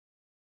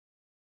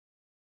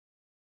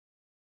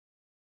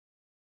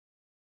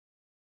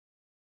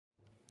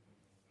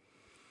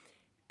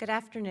Good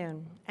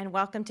afternoon, and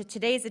welcome to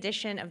today's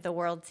edition of The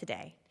World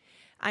Today.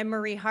 I'm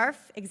Marie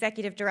Harf,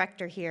 Executive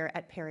Director here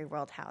at Perry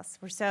World House.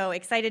 We're so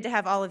excited to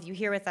have all of you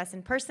here with us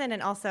in person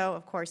and also,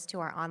 of course,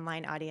 to our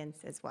online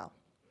audience as well.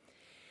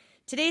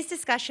 Today's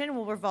discussion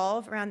will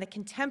revolve around the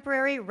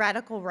contemporary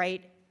radical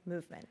right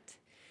movement.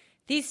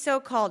 These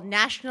so-called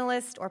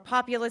nationalist or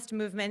populist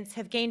movements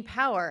have gained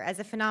power as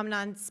a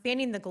phenomenon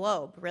spanning the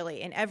globe,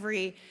 really, in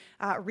every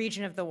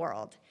region of the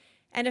world,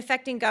 and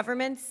affecting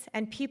governments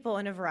and people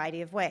in a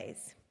variety of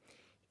ways.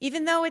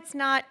 Even though it's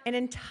not an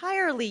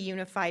entirely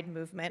unified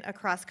movement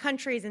across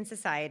countries and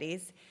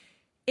societies,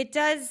 it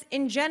does,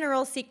 in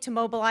general, seek to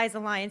mobilize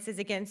alliances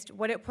against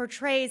what it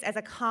portrays as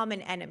a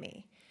common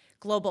enemy: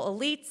 global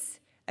elites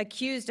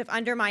accused of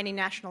undermining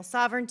national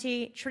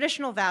sovereignty,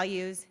 traditional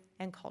values,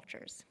 and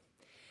cultures.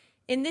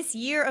 In this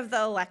year of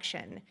the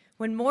election,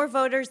 when more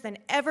voters than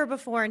ever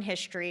before in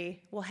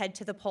history will head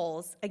to the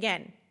polls,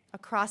 again,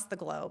 across the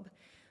globe,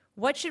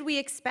 what should we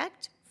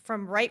expect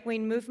from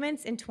right-wing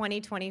movements in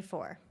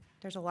 2024?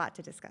 There's a lot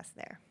to discuss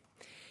there.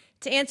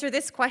 To answer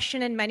this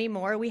question and many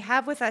more, we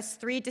have with us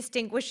three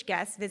distinguished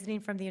guests visiting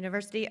from the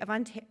University of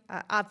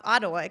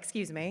Ottawa,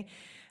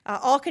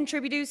 all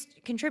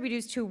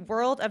contributors to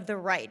World of the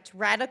Right,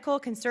 Radical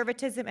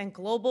Conservatism and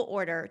Global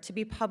Order, to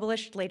be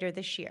published later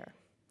this year.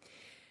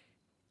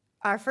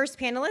 Our first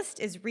panelist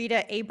is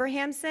Rita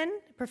Abrahamson,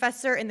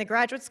 professor in the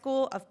Graduate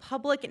School of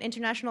Public and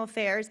International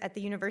Affairs at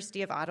the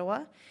University of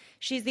Ottawa.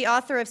 She's the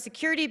author of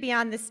Security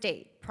Beyond the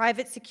State,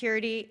 Private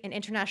Security in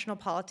International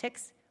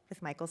Politics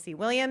with Michael C.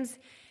 Williams,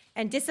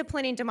 and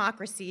Disciplining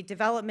Democracy,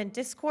 Development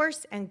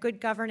Discourse, and Good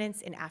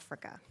Governance in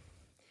Africa.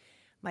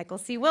 Michael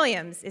C.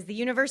 Williams is the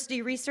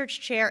University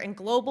Research Chair in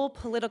Global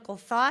Political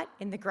Thought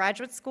in the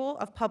Graduate School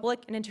of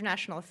Public and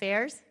International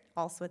Affairs,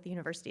 also at the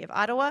University of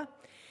Ottawa.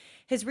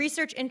 His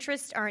research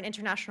interests are in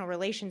international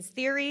relations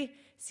theory,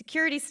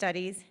 security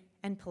studies,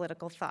 and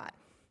political thought.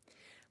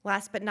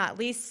 Last but not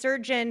least,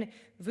 Srđan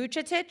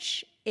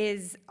Vučetić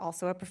is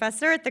also a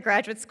professor at the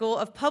Graduate School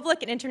of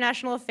Public and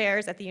International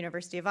Affairs at the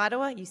University of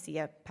Ottawa. You see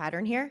a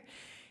pattern here.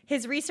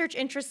 His research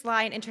interests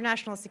lie in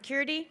international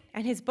security,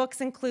 and his books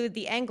include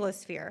The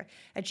Anglosphere,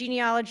 a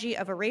genealogy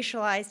of a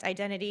racialized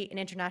identity in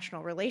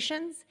international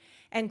relations,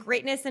 and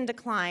Greatness and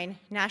Decline,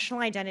 National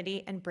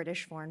Identity and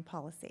British Foreign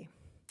Policy.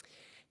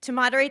 To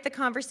moderate the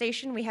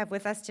conversation, we have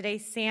with us today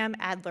Sam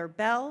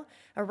Adler-Bell,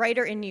 a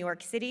writer in New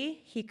York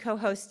City. He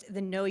co-hosts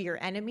the Know Your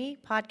Enemy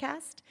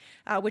podcast,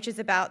 which is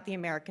about the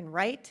American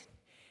right.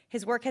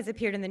 His work has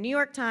appeared in the New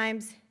York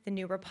Times, the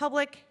New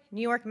Republic,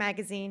 New York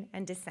Magazine,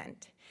 and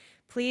Dissent.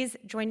 Please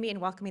join me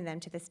in welcoming them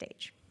to the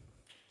stage.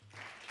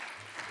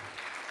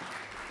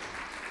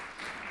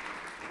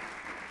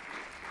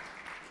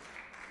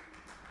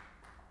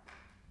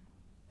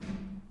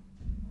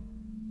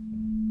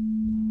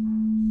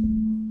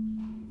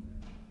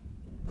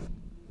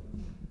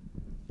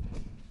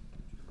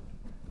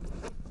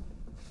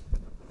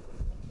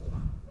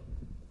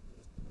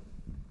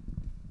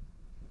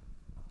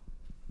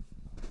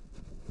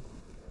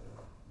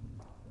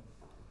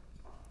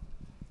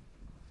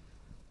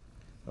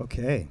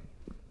 Okay,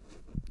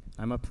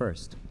 I'm up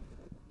first.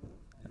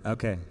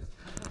 Okay.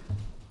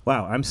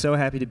 Wow, I'm so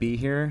happy to be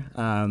here.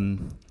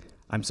 I'm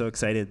so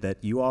excited that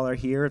you all are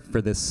here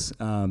for this,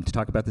 to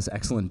talk about this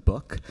excellent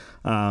book,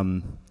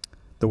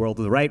 The World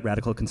of the Right,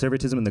 Radical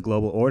Conservatism and the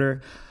Global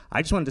Order.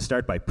 I just wanted to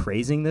start by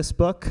praising this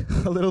book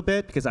a little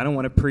bit, because I don't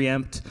want to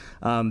preempt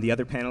the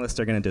other panelists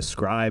are going to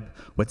describe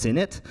what's in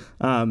it.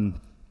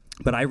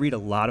 But I read a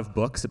lot of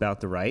books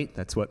about the right.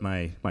 That's what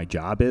my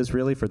job is,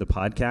 really, for the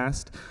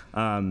podcast.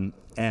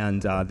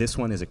 This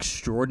one is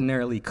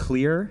extraordinarily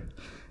clear.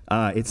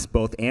 It's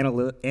both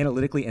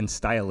analytically and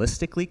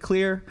stylistically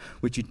clear,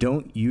 which you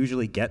don't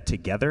usually get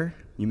together.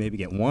 You maybe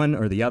get one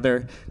or the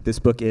other. This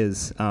book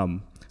is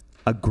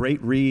a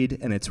great read,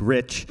 and it's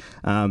rich.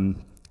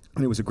 And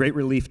it was a great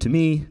relief to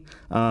me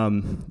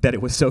that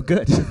it was so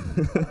good.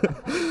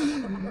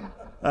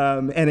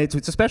 And it's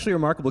especially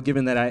remarkable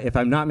given that, if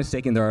I'm not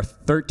mistaken, there are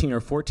 13 or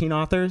 14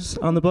 authors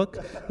on the book,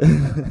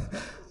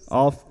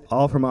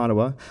 all from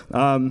Ottawa.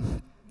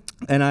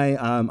 And I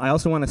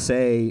also want to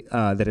say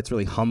that it's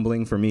really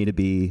humbling for me to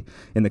be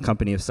in the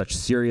company of such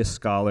serious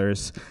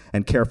scholars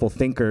and careful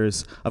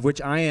thinkers, of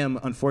which I am,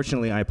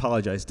 unfortunately, I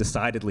apologize,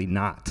 decidedly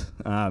not.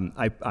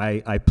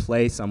 I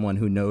play someone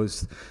who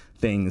knows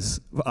things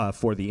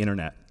for the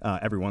internet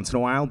every once in a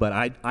while,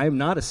 but I'm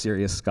not a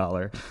serious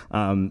scholar.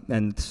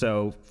 And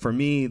so for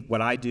me,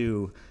 what I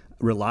do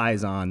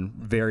relies on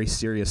very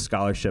serious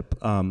scholarship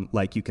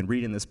like you can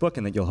read in this book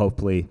and that you'll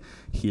hopefully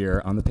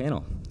hear on the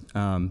panel.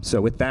 So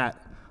with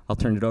that, I'll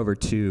turn it over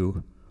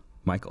to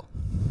Michael.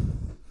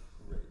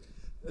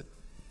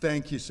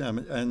 Thank you, Sam,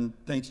 and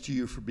thanks to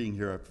you for being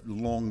here. I've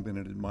long been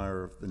an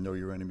admirer of the Know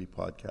Your Enemy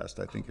podcast.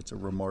 I think it's a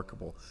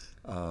remarkable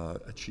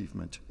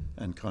achievement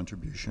and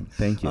contribution.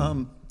 Thank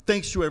you.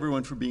 Thanks to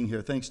everyone for being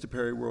here. Thanks to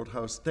Perry World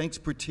House. Thanks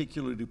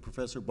particularly to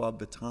Professor Bob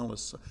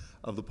Vitalis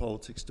of the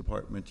Politics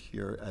Department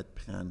here at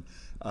Penn,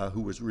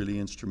 who was really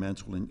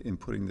instrumental in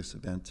putting this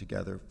event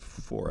together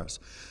for us.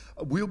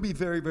 We'll be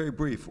very, very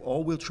brief.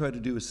 All we'll try to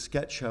do is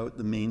sketch out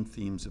the main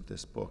themes of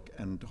this book,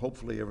 and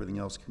hopefully everything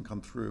else can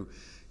come through,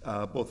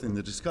 both in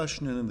the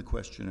discussion and in the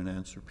question and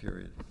answer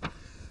period.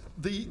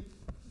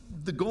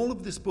 The goal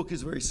of this book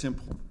is very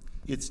simple.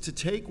 It's to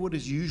take what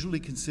is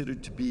usually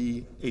considered to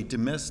be a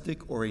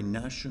domestic or a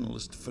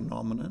nationalist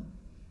phenomenon,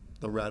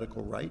 the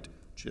radical right,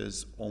 which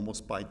is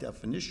almost by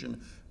definition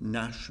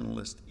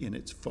nationalist in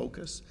its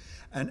focus,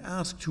 and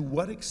ask to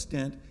what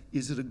extent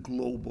is it a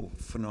global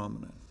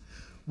phenomenon.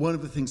 One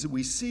of the things that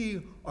we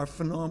see are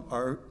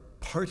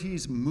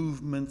parties,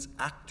 movements,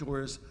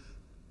 actors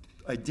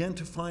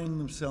identifying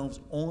themselves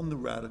on the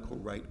radical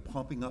right,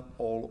 popping up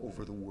all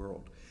over the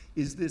world.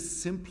 Is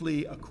this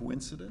simply a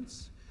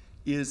coincidence?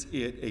 Is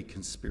it a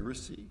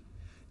conspiracy?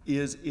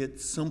 Is it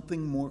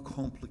something more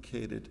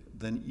complicated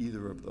than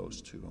either of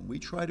those two? And we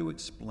try to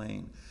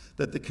explain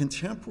that the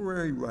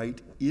contemporary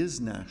right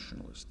is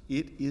nationalist,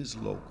 it is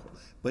local,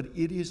 but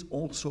it is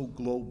also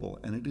global,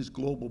 and it is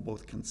global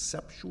both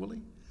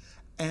conceptually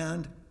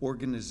and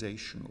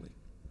organizationally.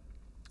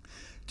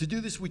 To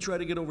do this, we try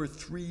to get over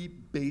three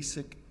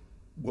basic,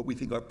 what we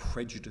think are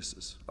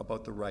prejudices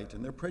about the right,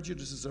 and they're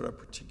prejudices that are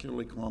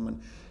particularly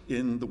common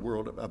in the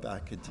world of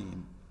academia.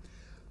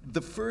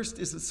 The first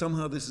is that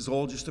somehow this is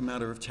all just a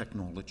matter of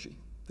technology.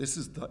 This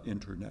is the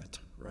internet,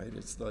 right?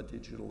 It's the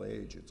digital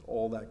age, it's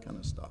all that kind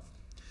of stuff.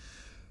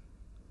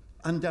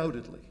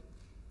 Undoubtedly,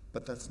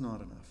 but that's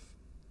not enough.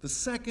 The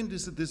second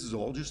is that this is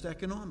all just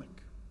economic.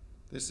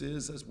 This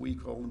is, as we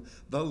call them,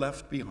 the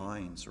left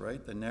behinds,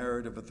 right? The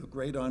narrative of the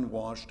great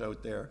unwashed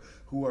out there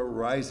who are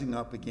rising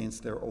up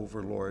against their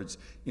overlords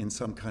in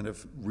some kind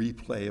of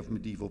replay of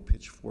medieval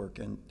pitchfork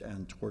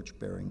and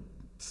torch-bearing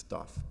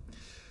stuff.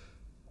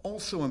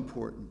 Also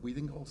important, we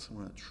think also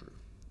not true.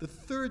 The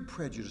third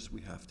prejudice we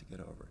have to get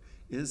over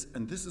is,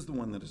 and this is the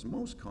one that is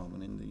most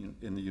common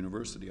in the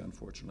university,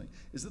 unfortunately,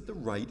 is that the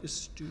right is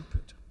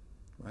stupid,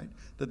 right?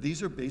 That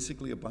these are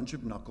basically a bunch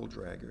of knuckle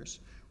draggers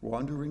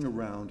wandering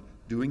around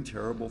doing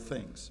terrible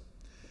things.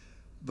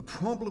 The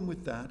problem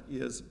with that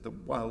is that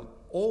while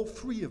all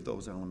three of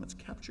those elements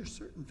capture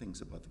certain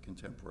things about the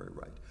contemporary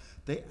right,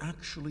 they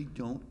actually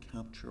don't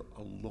capture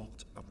a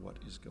lot of what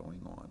is going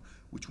on,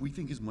 which we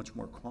think is much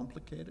more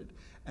complicated,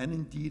 and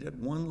indeed at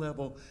one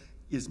level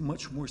is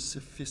much more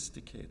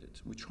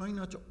sophisticated. We're trying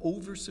not to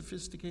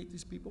over-sophisticate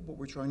these people, but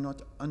we're trying not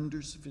to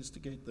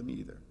under-sophisticate them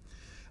either.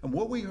 And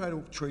what we try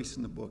to trace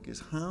in the book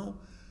is how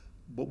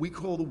what we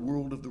call the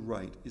world of the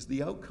right is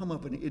the outcome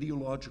of an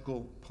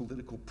ideological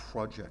political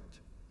project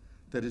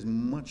that is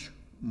much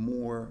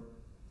more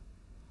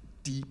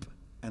deep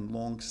and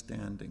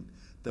long-standing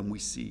than we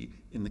see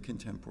in the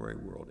contemporary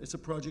world. It's a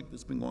project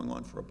that's been going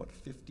on for about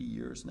 50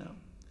 years now.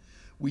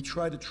 We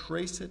try to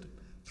trace it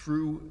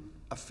through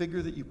a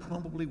figure that you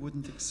probably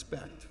wouldn't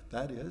expect.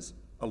 That is,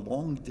 a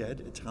long-dead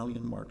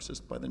Italian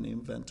Marxist by the name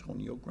of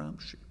Antonio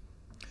Gramsci.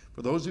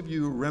 For those of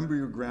you who remember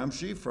your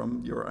Gramsci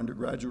from your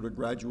undergraduate or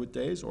graduate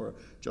days, or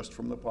just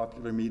from the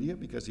popular media,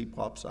 because he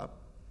pops up,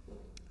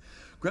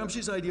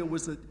 Gramsci's idea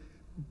was that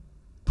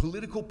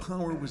political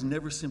power was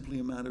never simply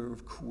a matter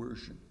of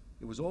coercion.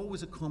 It was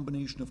always a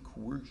combination of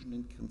coercion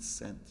and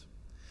consent.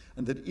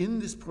 And that in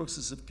this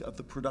process of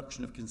the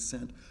production of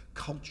consent,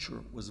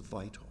 culture was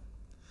vital.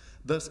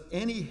 Thus,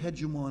 any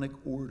hegemonic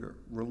order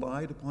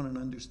relied upon an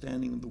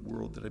understanding of the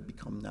world that had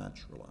become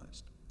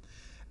naturalized.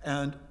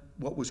 And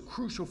what was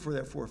crucial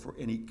therefore for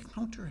any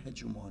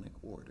counter-hegemonic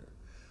order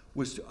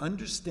was to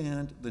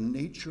understand the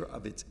nature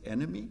of its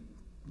enemy,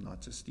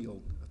 not to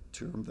steal a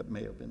term that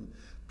may have been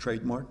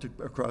trademarked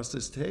across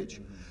this stage,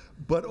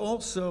 but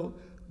also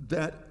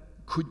that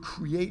could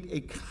create a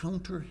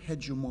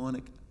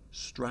counter-hegemonic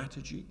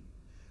strategy,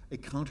 a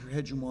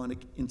counter-hegemonic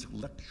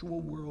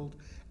intellectual world,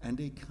 and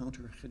a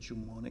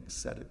counter-hegemonic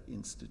set of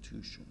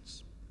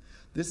institutions.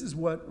 This is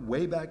what,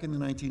 way back in the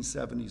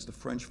 1970s, the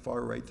French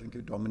far-right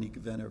thinker Dominique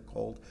Venner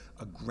called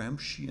a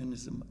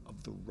Gramscianism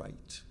of the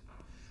right.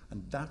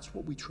 And that's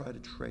what we try to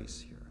trace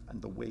here,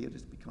 and the way it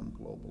has become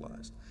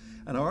globalized.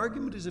 And our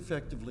argument is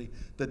effectively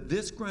that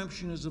this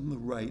Gramscianism of the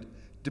right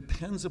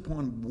depends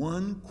upon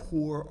one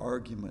core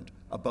argument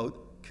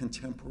about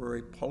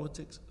contemporary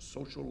politics,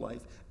 social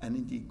life, and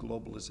indeed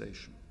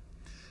globalization,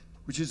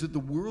 which is that the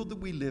world that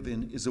we live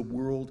in is a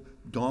world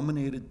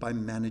dominated by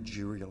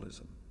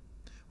managerialism.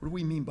 What do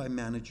we mean by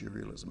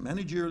managerialism?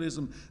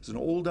 Managerialism is an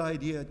old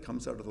idea. It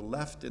comes out of the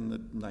left in the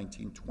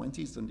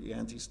 1920s, and the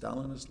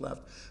anti-Stalinist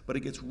left, but it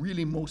gets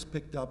really most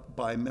picked up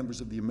by members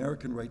of the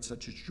American right,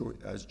 such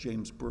as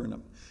James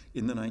Burnham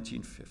in the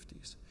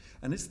 1950s.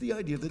 And it's the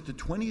idea that the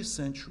 20th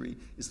century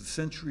is the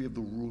century of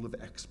the rule of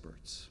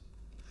experts,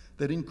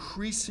 that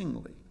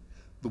increasingly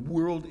the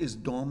world is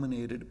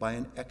dominated by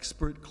an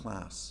expert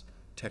class,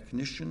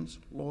 technicians,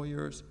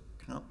 lawyers,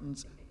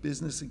 accountants,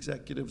 business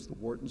executives. The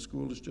Wharton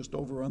School is just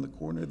over on the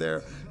corner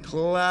there.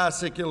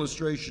 Classic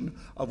illustration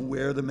of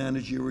where the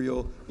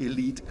managerial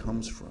elite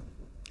comes from.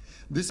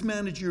 This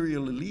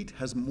managerial elite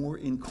has more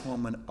in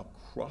common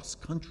across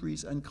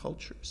countries and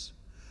cultures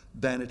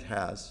than it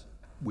has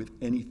with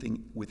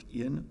anything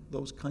within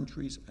those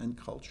countries and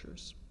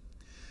cultures.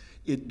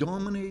 It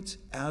dominates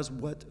as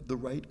what the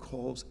right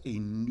calls a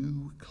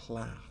new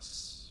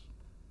class.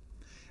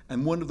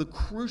 And one of the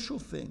crucial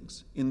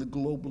things in the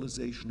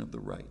globalization of the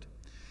right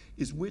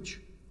is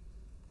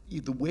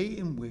the way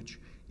in which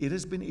it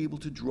has been able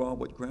to draw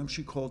what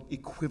Gramsci called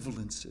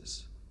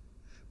equivalences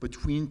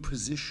between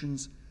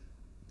positions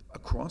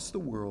across the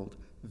world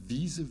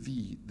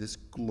vis-a-vis this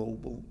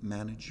global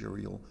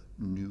managerial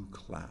new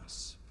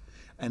class.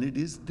 And it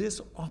is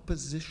this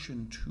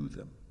opposition to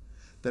them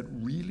that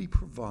really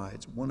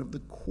provides one of the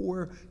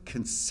core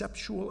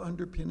conceptual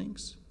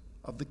underpinnings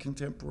of the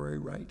contemporary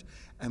right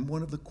and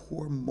one of the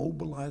core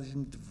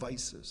mobilizing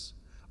devices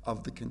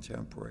of the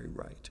contemporary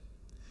right.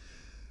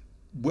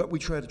 What we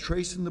try to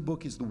trace in the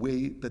book is the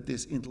way that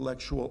this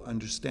intellectual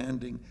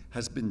understanding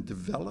has been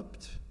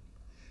developed,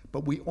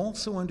 but we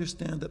also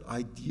understand that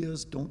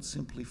ideas don't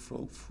simply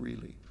flow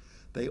freely.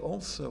 They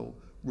also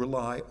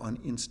rely on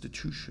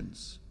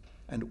institutions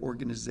and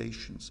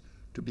organizations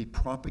to be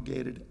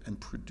propagated and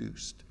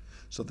produced.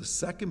 So the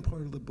second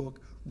part of the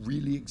book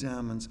really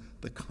examines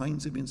the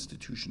kinds of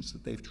institutions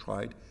that they've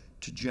tried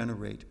to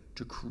generate,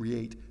 to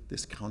create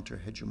this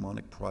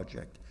counter-hegemonic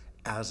project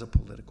as a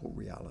political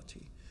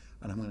reality.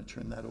 And I'm going to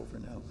turn that over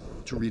now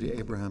to Rita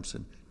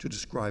Abrahamson to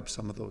describe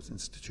some of those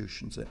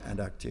institutions and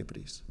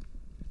activities.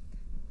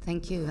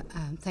 Thank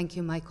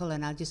you, Michael,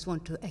 and I just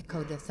want to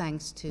echo the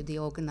thanks to the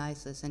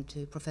organizers and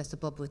to Professor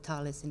Bob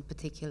Vitalis in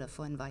particular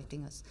for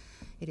inviting us.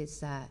 It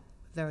is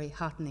very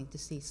heartening to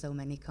see so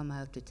many come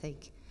out to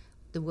take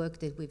the work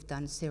that we've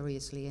done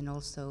seriously and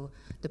also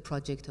the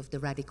project of the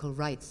radical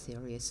right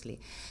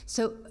seriously.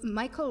 So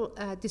Michael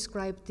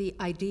described the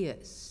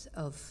ideas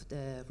of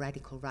the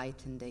radical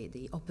right and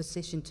the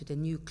opposition to the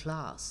new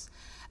class.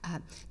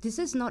 This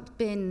has not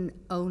been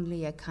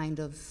only a kind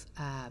of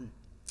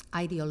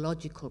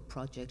ideological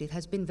project. It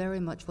has been very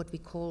much what we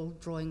call,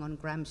 drawing on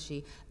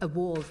Gramsci, a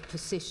war of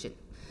position.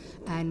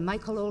 And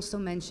Michael also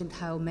mentioned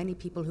how many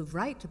people who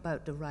write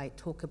about the right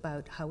talk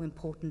about how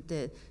important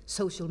the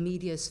social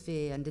media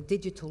sphere and the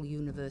digital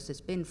universe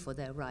has been for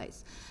their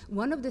rise.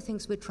 One of the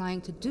things we're trying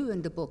to do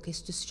in the book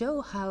is to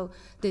show how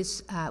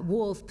this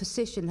war of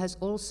position has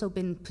also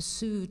been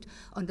pursued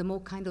on the more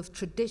kind of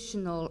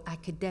traditional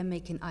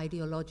academic and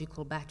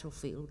ideological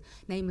battlefield,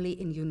 namely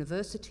in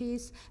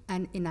universities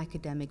and in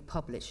academic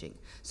publishing.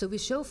 So we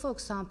show, for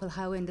example,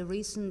 how in the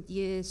recent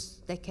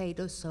years,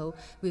 decade or so,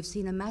 we've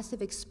seen a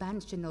massive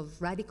expansion of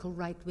radical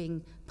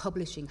right-wing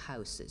publishing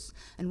houses.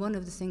 And one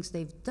of the things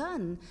they've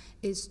done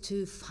is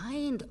to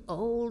find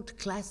old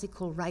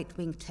classical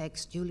right-wing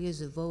texts,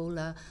 Julius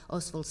Evola,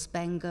 Oswald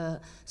Spengler,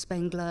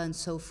 and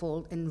so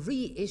forth, and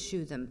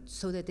reissue them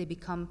so that they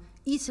become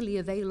easily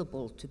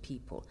available to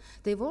people.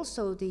 They've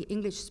also, the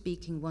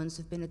English-speaking ones,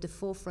 have been at the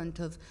forefront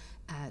of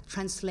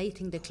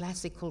translating the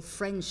classical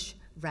French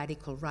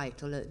radical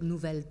right, or la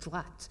nouvelle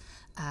droite,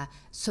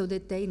 so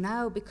that they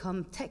now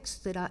become texts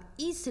that are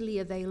easily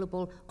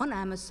available on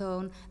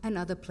Amazon and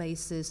other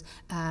places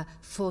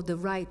for the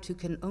right who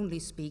can only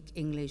speak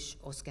English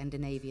or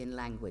Scandinavian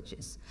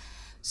languages.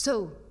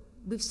 So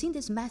we've seen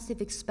this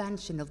massive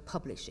expansion of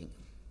publishing.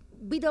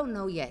 We don't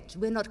know yet.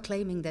 We're not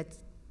claiming that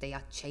they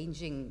are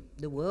changing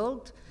the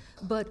world,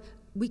 but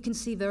we can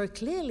see very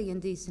clearly in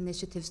these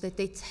initiatives that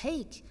they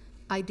take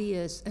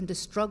ideas and the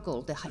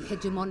struggle, the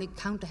hegemonic,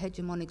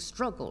 counter-hegemonic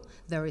struggle,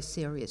 very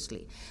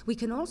seriously. We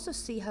can also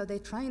see how they're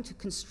trying to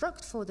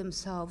construct for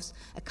themselves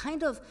a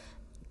kind of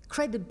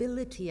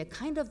credibility, a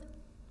kind of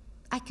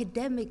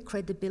academic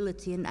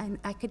credibility, and an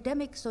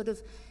academic sort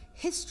of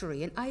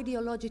history, an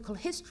ideological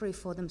history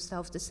for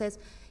themselves that says,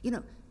 you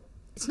know,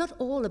 it's not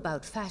all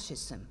about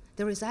fascism.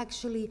 There is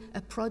actually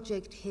a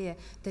project here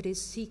that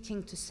is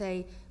seeking to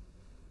say,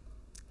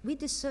 we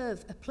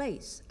deserve a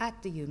place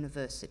at the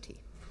university.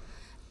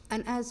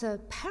 And as a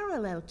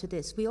parallel to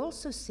this, we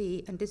also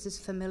see, and this is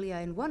familiar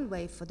in one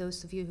way for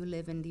those of you who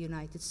live in the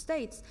United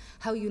States,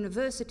 how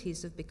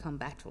universities have become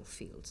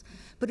battlefields.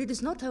 But it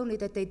is not only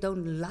that they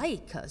don't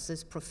like us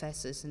as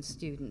professors and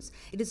students,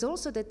 it is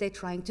also that they're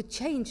trying to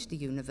change the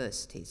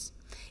universities.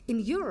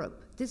 In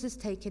Europe, this has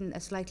taken a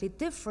slightly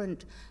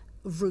different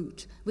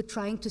route. We're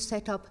trying to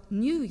set up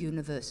new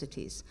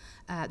universities.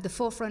 The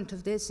forefront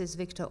of this is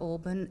Viktor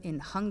Orban in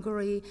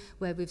Hungary,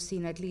 where we've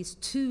seen at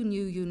least 2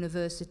 new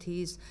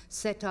universities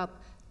set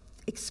up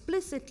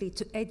explicitly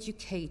to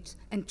educate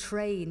and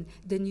train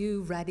the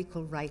new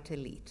radical right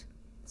elite.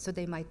 So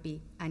they might be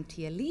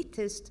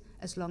anti-elitist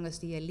as long as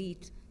the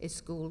elite is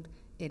schooled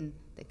in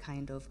the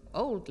kind of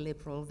old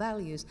liberal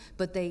values,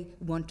 but they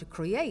want to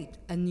create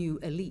a new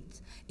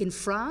elite. In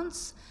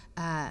France,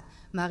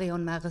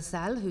 Marion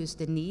Maréchal, who's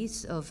the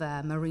niece of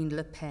Marine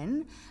Le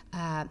Pen,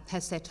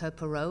 has set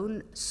up her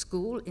own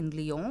school in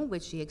Lyon,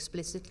 which she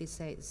explicitly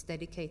says is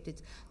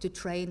dedicated to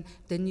train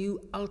the new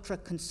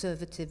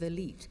ultra-conservative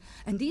elite.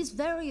 And these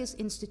various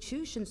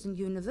institutions and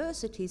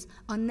universities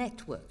are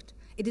networked.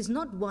 It is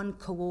not one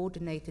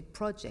coordinated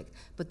project,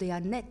 but they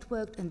are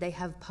networked and they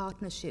have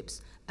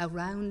partnerships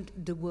around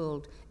the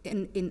world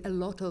in a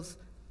lot of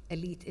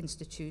elite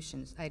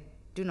institutions. I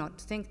do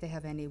not think they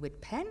have any with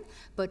Penn,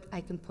 but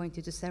I can point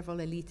you to several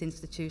elite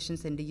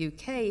institutions in the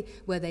UK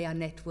where they are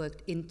networked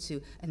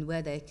into and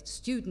where their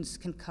students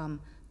can come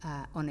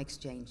on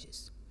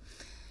exchanges.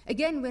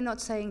 Again, we're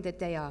not saying that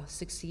they are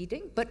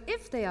succeeding, but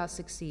if they are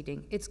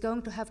succeeding, it's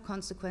going to have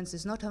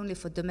consequences not only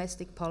for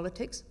domestic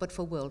politics, but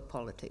for world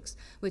politics,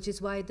 which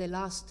is why the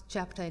last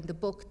chapter in the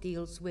book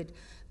deals with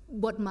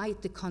what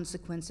might the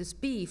consequences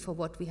be for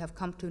what we have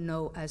come to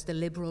know as the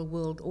liberal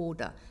world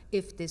order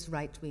if this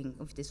right-wing,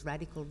 if this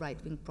radical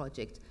right-wing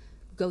project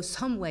goes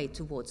some way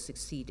towards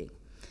succeeding.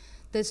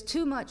 There's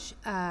too much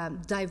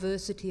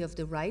diversity of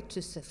the right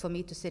for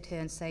me to sit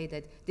here and say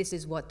that this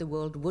is what the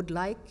world would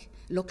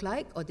look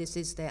like, or this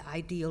is their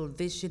ideal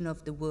vision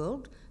of the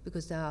world,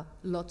 because there are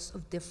lots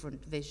of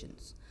different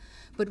visions.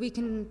 But we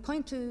can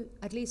point to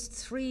at least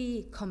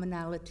 3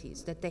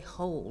 commonalities that they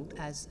hold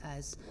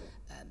as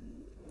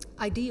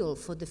ideal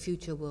for the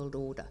future world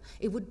order.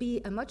 It would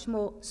be a much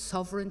more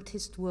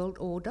sovereigntist world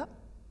order.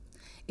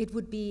 It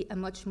would be a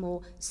much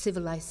more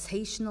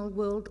civilizational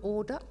world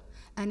order,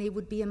 and it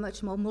would be a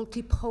much more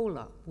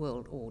multipolar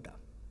world order.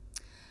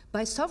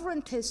 By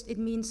sovereigntist, it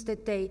means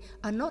that they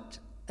are not,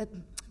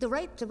 the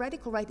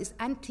radical right is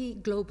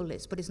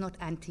anti-globalist, but it's not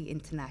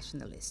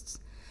anti-internationalists.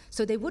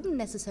 So they wouldn't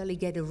necessarily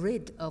get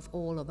rid of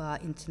all of our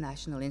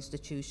international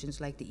institutions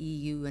like the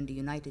EU and the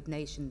United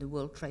Nations, the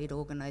World Trade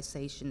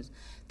Organizations.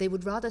 They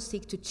would rather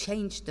seek to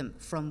change them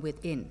from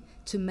within,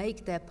 to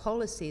make their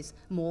policies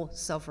more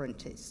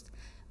sovereigntist.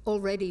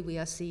 Already we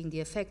are seeing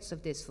the effects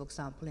of this, for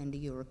example, in the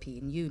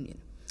European Union.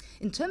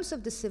 In terms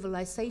of the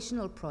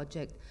civilizational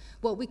project,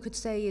 what we could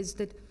say is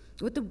that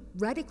what the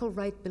radical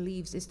right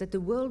believes is that the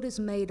world is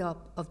made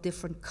up of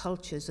different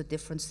cultures or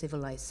different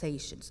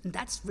civilizations. And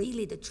that's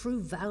really the true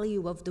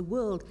value of the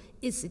world,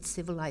 is its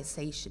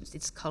civilizations,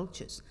 its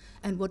cultures.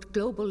 And what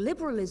global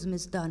liberalism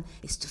has done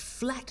is to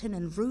flatten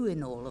and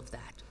ruin all of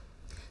that.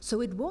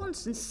 So it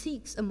wants and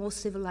seeks a more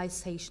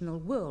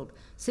civilizational world.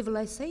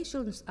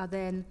 Civilizations are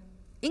then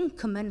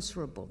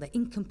incommensurable, they're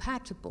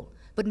incompatible,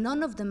 but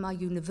none of them are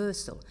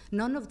universal,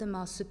 none of them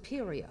are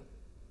superior.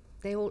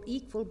 They're all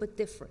equal but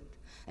different.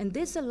 And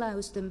this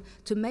allows them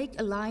to make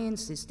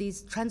alliances,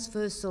 these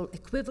transversal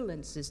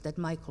equivalences that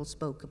Michael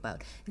spoke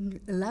about, and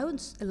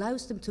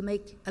allows them to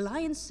make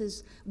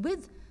alliances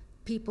with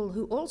people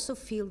who also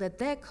feel that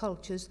their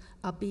cultures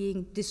are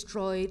being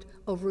destroyed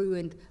or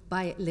ruined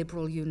by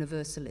liberal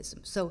universalism.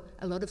 So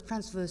a lot of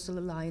transversal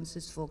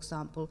alliances, for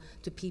example,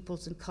 to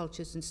peoples and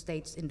cultures and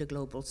states in the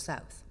global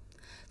south.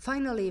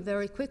 Finally,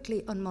 very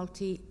quickly on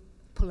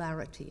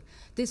multipolarity.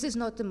 This is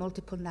not the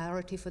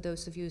multipolarity, for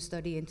those of you who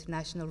study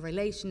international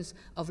relations,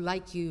 of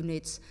like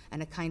units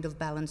and a kind of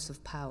balance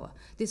of power.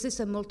 This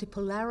is a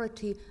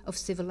multipolarity of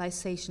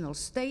civilizational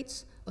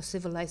states or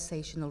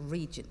civilizational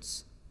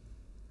regions.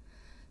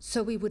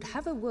 So we would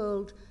have a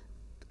world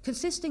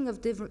consisting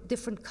of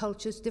different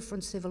cultures,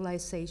 different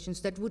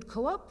civilizations that would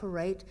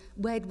cooperate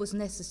where it was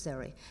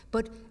necessary.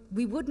 But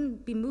we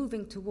wouldn't be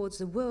moving towards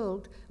a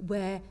world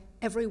where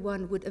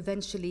everyone would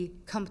eventually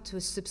come to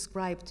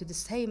subscribe to the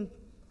same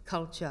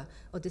culture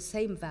or the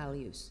same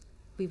values.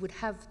 We would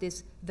have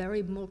this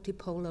very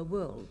multipolar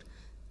world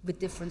with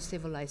different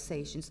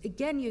civilizations.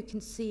 Again, you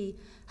can see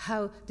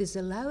how this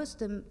allows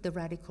them, the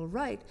radical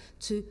right,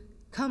 to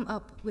come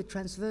up with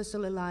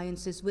transversal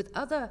alliances with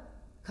other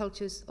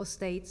cultures or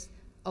states,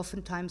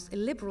 oftentimes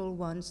illiberal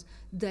ones,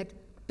 that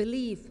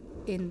believe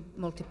in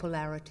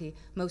multipolarity,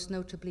 most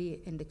notably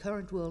in the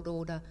current world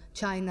order,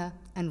 China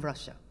and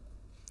Russia.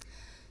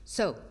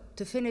 So,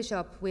 to finish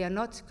up, we are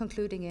not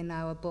concluding in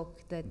our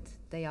book that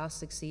they are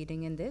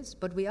succeeding in this,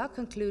 but we are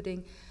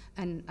concluding,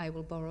 and I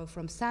will borrow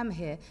from Sam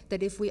here,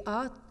 that if we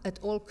are at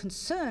all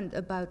concerned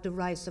about the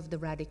rise of the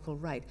radical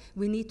right,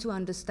 we need to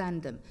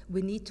understand them.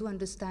 We need to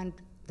understand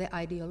their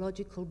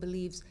ideological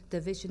beliefs, their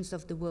visions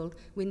of the world.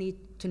 We need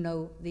to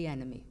know the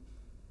enemy.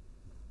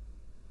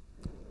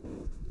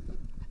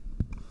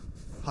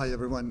 Hi,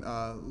 everyone.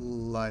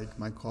 Like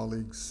my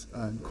colleagues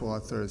and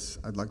co-authors,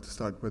 I'd like to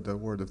start with a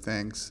word of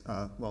thanks.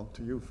 Well,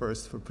 to you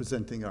first for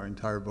presenting our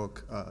entire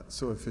book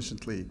so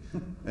efficiently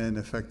and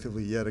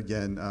effectively. Yet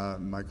again,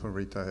 Michael and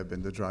Rita have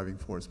been the driving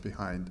force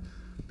behind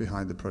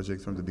the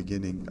project from the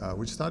beginning,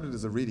 which started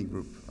as a reading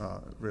group,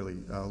 really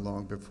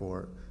long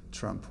before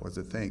Trump was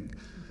a thing.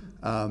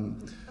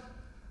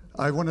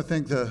 I want to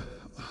thank the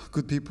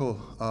good people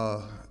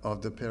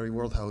of the Perry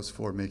World House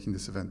for making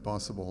this event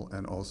possible,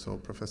 and also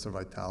Professor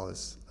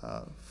Vitalis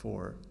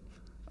for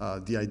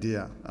the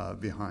idea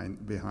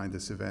behind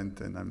this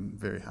event, and I'm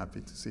very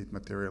happy to see it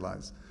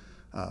materialize.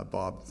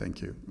 Bob,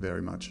 thank you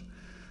very much.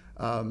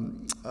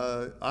 I'm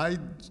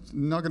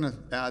not going to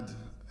add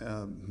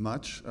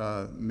much,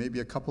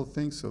 maybe a couple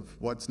things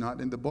of what's not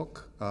in the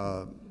book.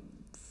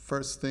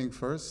 First thing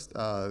first,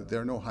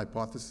 there are no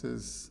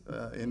hypotheses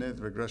in it,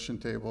 regression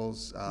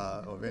tables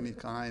of any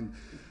kind.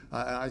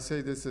 I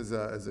say this as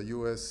a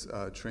U.S.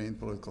 Trained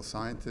political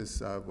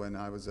scientist. When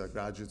I was a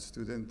graduate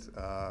student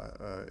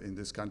in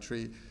this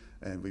country,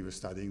 and we were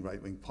studying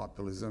right-wing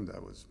populism,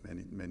 that was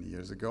many, many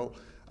years ago,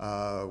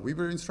 we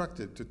were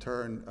instructed to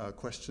turn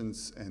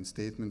questions and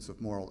statements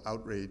of moral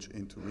outrage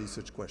into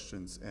research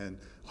questions and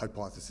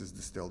hypotheses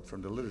distilled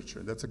from the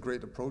literature. That's a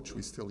great approach.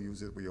 We still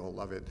use it. We all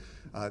love it.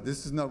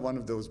 This is not one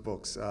of those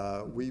books.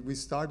 We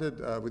started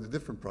with a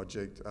different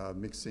project,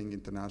 mixing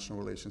international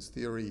relations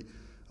theory,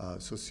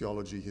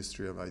 sociology,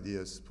 history of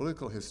ideas,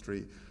 political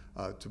history,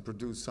 to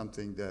produce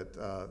something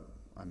that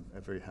I'm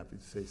very happy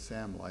to say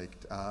Sam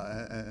liked,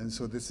 and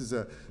so this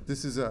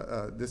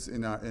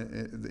in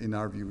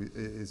our view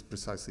is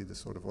precisely the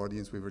sort of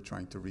audience we were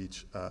trying to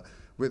reach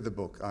with the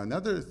book.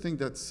 Another thing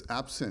that's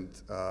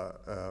absent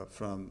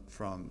from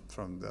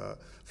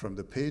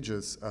the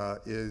pages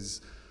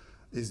is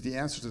the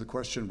answer to the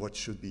question, what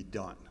should be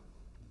done?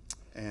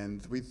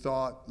 And we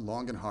thought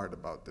long and hard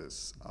about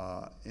this.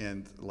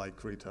 And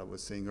like Rita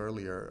was saying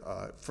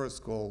earlier,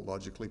 first goal,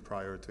 logically,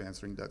 prior to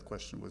answering that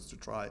question was to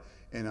try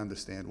and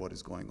understand what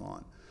is going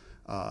on.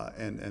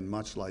 And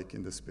much like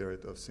in the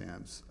spirit of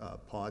Sam's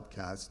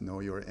podcast, Know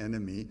Your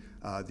Enemy,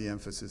 the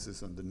emphasis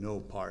is on the know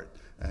part.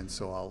 And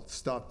so I'll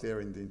stop there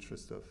in the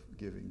interest of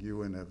giving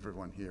you and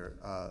everyone here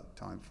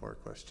time for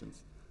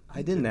questions.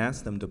 I didn't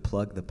ask them to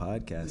plug the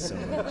podcast so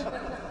much,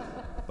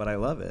 but I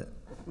love it.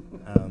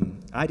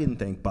 I didn't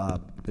thank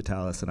Bob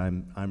Vitalis, and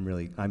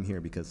I'm here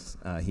because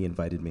he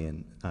invited me,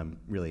 and I'm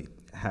really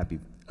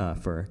happy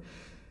for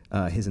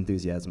his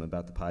enthusiasm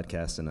about the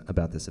podcast and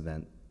about this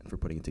event and for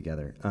putting it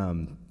together.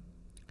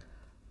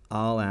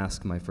 I'll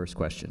ask my first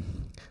question.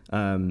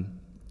 And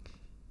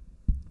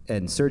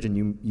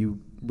Sergeant, you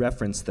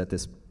referenced that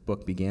this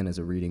book began as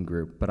a reading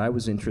group, but I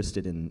was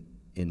interested in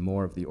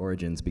more of the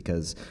origins,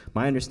 because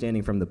my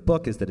understanding from the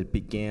book is that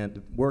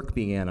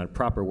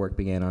proper work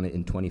began on it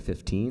in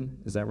 2015.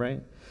 Is that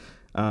right?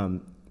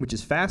 Which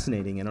is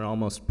fascinating and an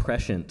almost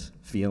prescient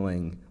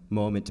feeling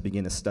moment to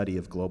begin a study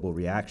of global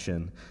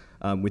reaction,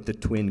 with the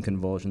twin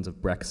convulsions of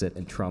Brexit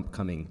and Trump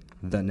coming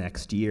the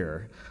next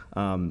year.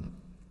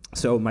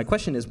 So my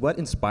question is, what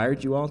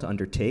inspired you all to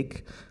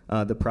undertake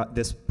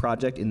this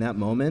project in that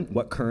moment?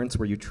 What currents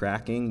were you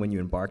tracking when you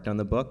embarked on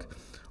the book?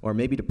 Or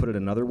maybe to put it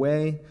another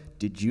way,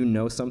 did you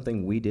know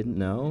something we didn't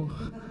know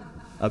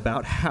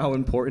about how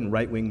important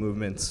right-wing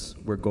movements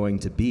were going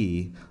to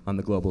be on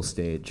the global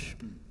stage?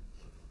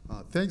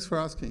 Thanks for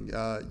asking.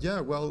 Yeah,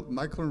 well,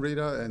 Michael and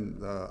Rita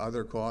and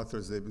other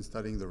co-authors, they've been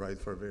studying the right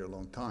for a very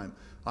long time.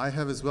 I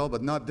have as well,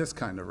 but not this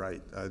kind of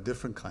right, a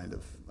different kind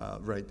of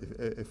right,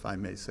 if I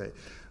may say.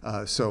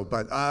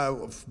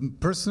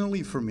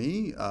 Personally for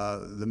me,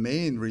 the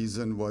main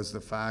reason was the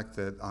fact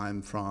that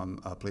I'm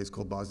from a place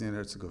called Bosnia and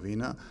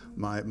Herzegovina.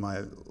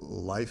 My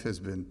life has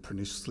been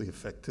perniciously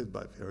affected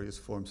by various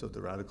forms of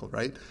the radical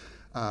right.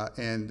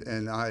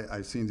 And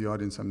I see in the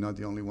audience, I'm not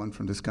the only one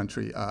from this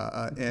country.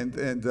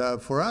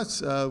 For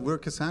us, we're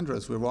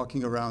Cassandras. We're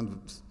walking around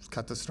with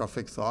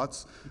catastrophic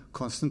thoughts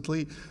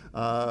constantly.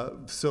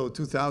 So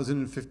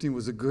 2015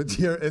 was a good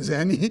year as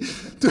any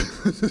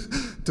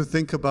to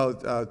think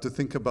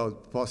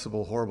about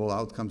possible horrible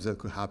outcomes that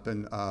could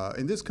happen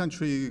in this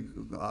country,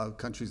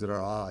 countries that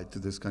are allied to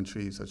this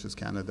country, such as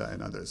Canada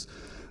and others.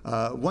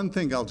 One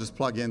thing, I'll just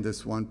plug in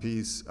this one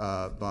piece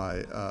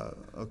by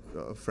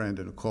a friend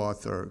and a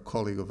co-author,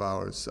 colleague of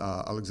ours,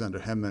 Alexander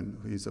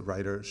Hemman. He's a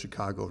writer,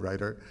 Chicago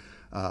writer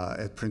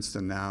at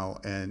Princeton now.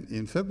 And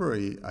in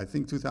February, I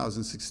think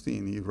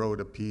 2016, he wrote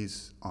a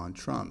piece on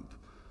Trump,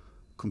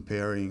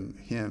 comparing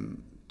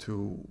him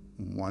to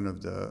one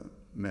of the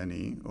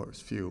many, or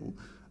few,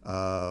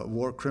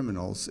 war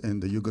criminals in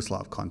the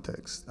Yugoslav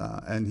context.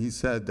 And he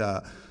said,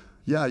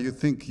 yeah,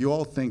 you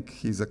all think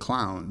he's a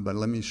clown, but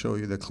let me show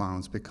you the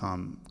clowns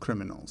become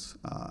criminals.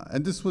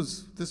 And this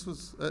was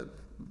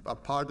a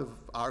part of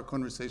our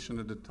conversation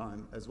at the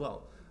time as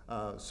well.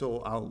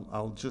 So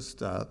I'll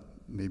just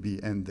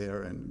maybe end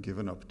there and give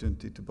an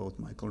opportunity to both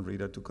Michael and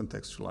Rita to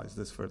contextualize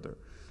this further.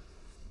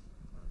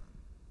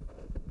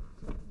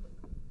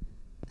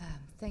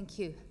 Thank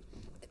you.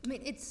 I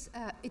mean,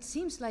 it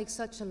seems like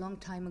such a long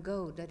time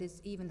ago that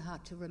it's even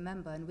hard to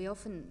remember. And we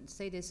often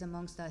say this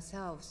amongst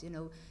ourselves,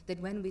 that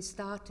when we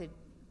started,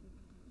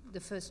 the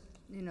first,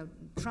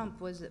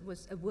 Trump was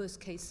a worst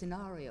case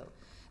scenario.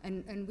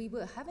 And we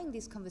were having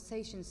these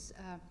conversations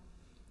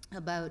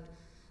about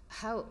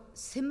how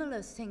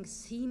similar things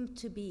seem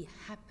to be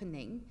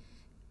happening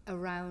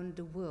around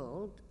the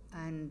world.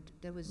 And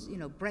there was,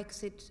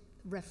 Brexit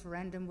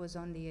referendum was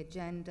on the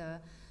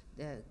agenda,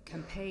 the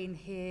campaign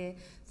here.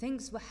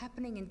 Things were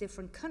happening in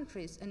different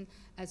countries, and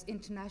as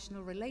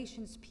international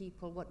relations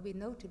people, what we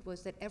noted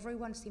was that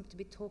everyone seemed to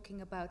be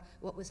talking about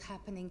what was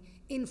happening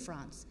in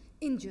France,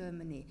 in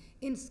Germany,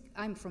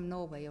 I'm from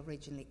Norway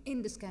originally,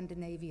 in the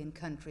Scandinavian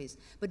countries,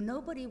 but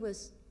nobody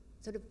was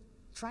sort of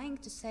trying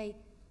to say,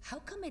 how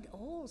come it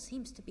all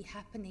seems to be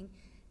happening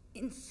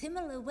in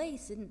similar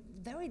ways in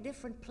very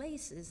different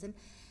places? And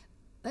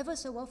ever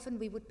so often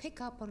we would pick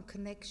up on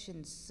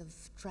connections of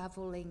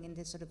traveling in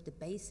the sort of the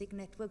basic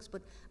networks,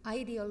 but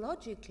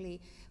ideologically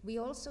we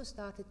also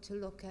started to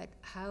look at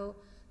how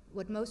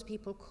what most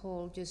people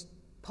call just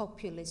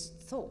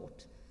populist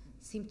thought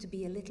seemed to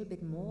be a little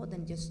bit more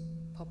than just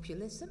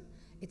populism.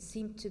 It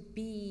seemed to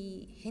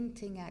be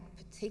hinting at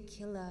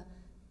particular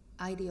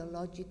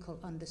ideological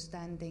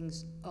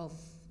understandings of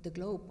the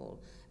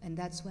global. And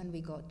that's when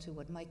we got to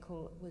what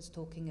Michael was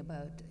talking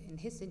about in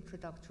his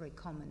introductory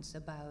comments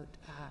about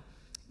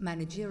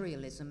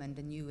managerialism and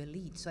the new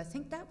elite. So I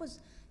think that was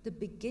the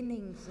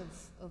beginnings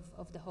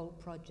of the whole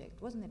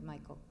project, wasn't it,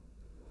 Michael?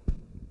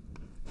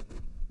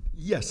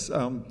 Yes,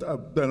 I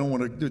don't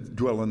want to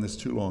dwell on this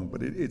too long,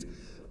 but it's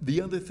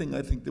the other thing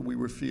I think that we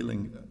were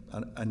feeling,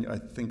 and I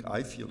think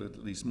I feel it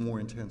at least more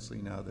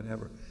intensely now than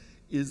ever,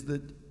 is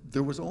that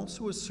there was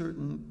also a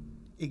certain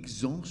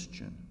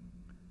exhaustion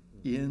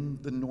in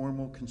the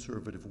normal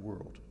conservative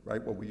world,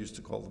 right? What we used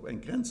to call,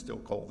 and can still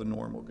call, the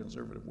normal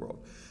conservative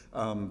world.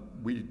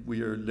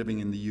 We are living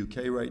in the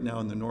UK right now,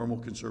 and the normal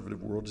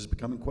conservative world is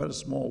becoming quite a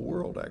small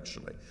world,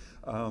 actually.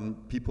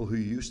 People who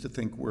used to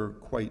think were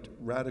quite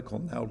radical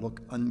now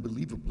look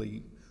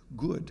unbelievably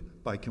good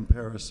by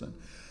comparison.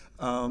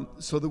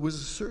 So there was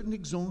a certain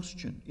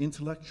exhaustion,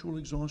 intellectual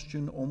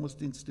exhaustion,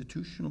 almost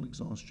institutional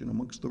exhaustion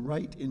amongst the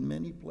right in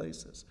many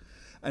places.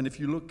 And if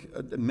you look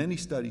at many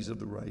studies of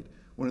the right,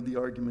 one of the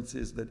arguments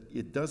is that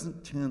it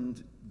doesn't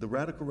tend, the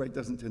radical right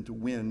doesn't tend to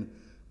win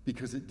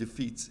because it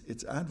defeats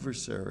its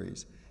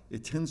adversaries.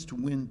 It tends to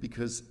win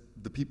because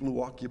the people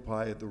who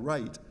occupy the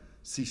right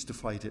cease to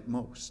fight it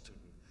most.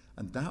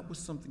 And that was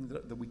something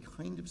that we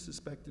kind of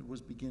suspected was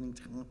beginning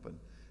to happen,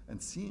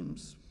 and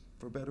seems,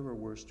 for better or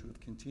worse, to have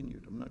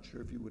continued. I'm not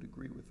sure if you would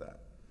agree with that.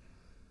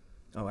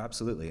 Oh,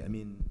 absolutely. I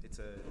mean, it's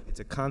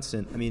a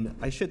constant. I mean,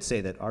 I should say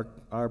that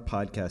our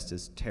podcast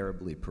is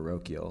terribly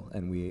parochial,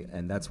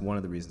 and that's one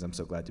of the reasons I'm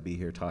so glad to be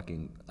here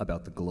talking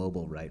about the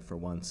global right for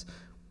once.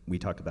 We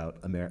talk about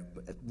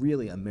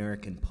really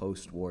American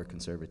post-war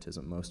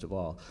conservatism most of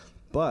all,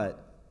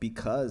 but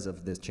because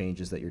of the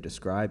changes that you're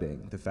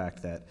describing, the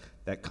fact that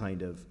that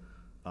kind of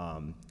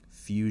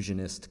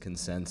fusionist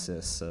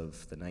consensus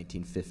of the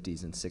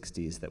 1950s and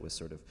 60s that was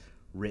sort of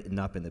written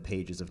up in the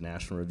pages of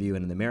National Review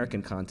and in the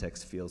American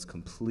context feels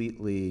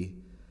completely,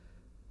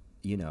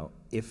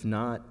 if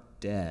not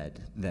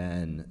dead,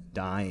 then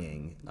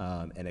dying,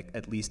 and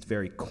at least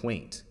very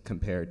quaint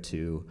compared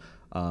to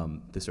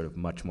the sort of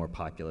much more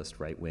populist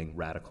right-wing,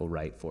 radical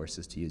right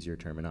forces, to use your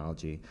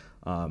terminology,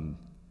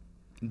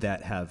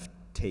 that have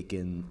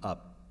taken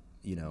up,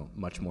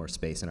 much more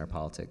space in our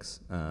politics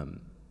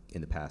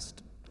in the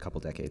past couple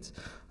decades.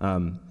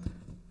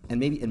 And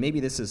maybe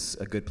this is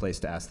a good place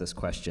to ask this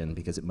question,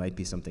 because it might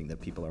be something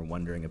that people are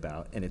wondering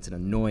about, and it's an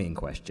annoying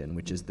question,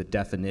 which is the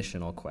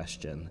definitional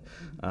question.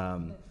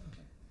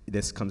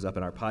 This comes up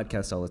in our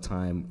podcast all the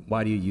time.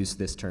 Why do you use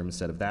this term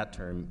instead of that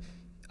term?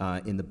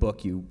 In the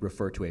book, you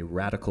refer to a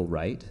radical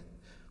right,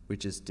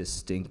 which is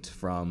distinct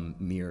from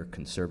mere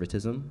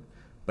conservatism,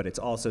 but it's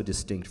also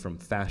distinct from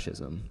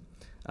fascism.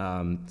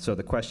 So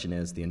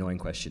the annoying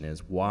question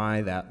is,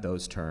 why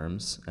those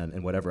terms,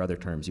 and whatever other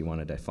terms you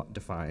want to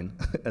define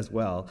as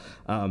well,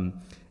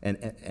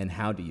 and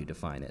how do you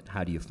define it?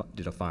 How do you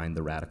define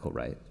the radical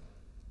right?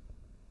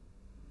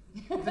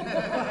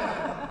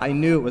 I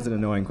knew it was an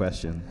annoying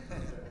question.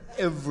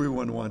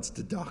 Everyone wants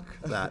to duck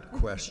that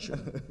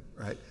question,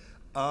 right?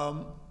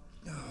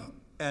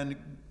 And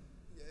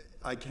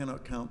I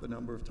cannot count the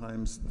number of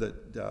times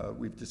that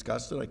we've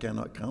discussed it. I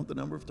cannot count the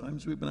number of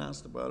times we've been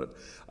asked about it.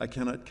 I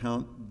cannot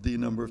count the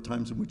number of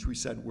times in which we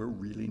said we're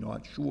really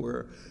not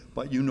sure,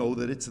 but you know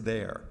that it's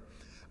there.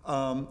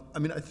 I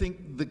mean, I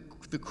think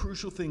the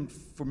crucial thing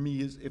for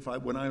me is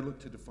when I look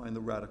to define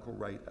the radical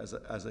right as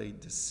a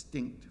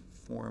distinct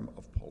form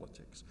of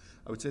politics,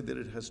 I would say that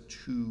it has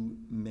two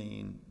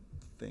main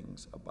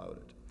things about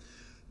it.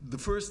 The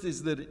first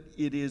is that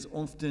it is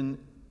often,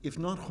 if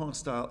not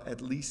hostile, at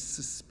least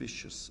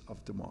suspicious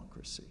of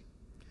democracy.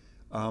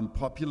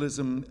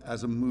 Populism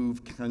as a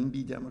move can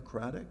be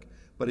democratic,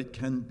 but it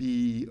can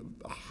be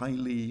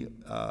highly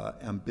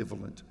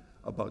ambivalent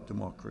about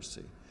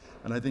democracy.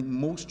 And I think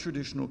most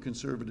traditional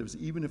conservatives,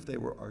 even if they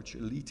were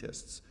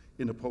arch-elitists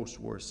in a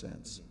post-war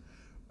sense,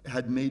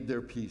 had made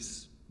their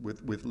peace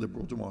with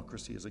liberal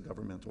democracy as a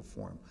governmental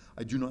form.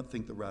 I do not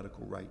think the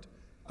radical right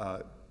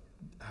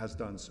has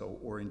done so,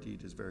 or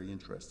indeed is very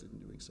interested in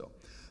doing so.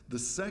 The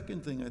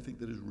second thing I think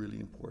that is really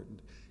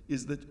important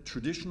is that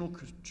traditional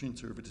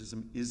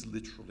conservatism is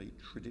literally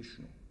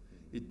traditional.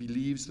 It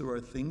believes there are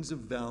things of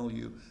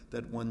value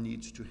that one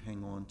needs to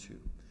hang on to.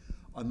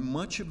 On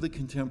much of the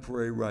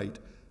contemporary right,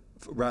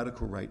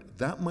 radical right,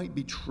 that might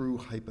be true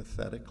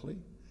hypothetically,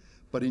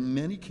 but in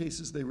many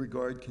cases they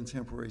regard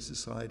contemporary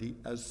society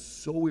as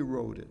so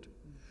eroded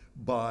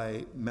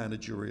by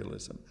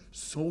managerialism,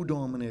 so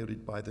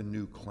dominated by the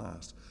new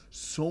class,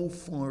 so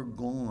far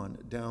gone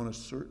down a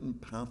certain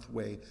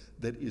pathway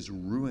that is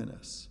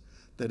ruinous,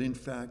 that in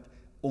fact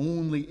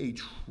only a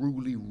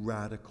truly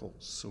radical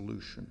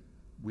solution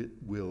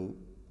will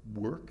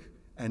work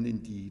and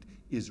indeed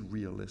is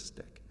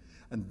realistic.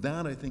 And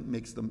that, I think,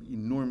 makes them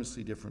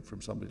enormously different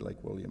from somebody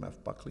like William F.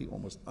 Buckley,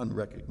 almost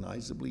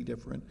unrecognizably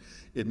different.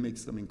 It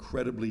makes them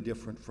incredibly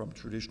different from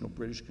traditional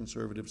British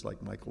conservatives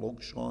like Michael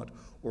Oakeshott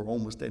or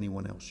almost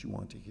anyone else you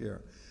want to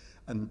hear.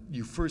 And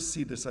you first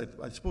see this,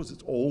 I suppose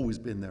it's always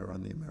been there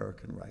on the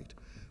American right,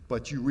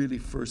 but you really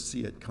first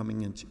see it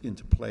coming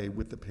into play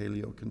with the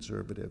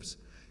paleo-conservatives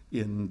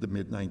in the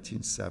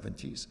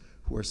mid-1970s,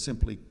 who are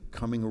simply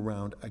coming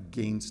around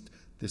against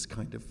this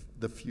kind of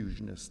the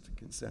fusionist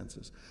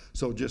consensus.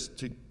 So just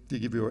to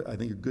give you, I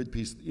think, a good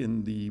piece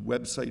in the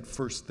website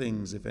First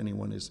Things, if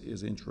anyone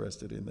is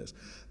interested in this,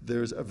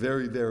 there's a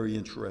very, very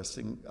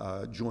interesting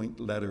joint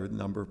letter a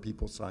number of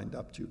people signed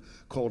up to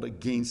called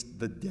Against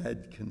the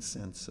Dead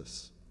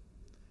Consensus.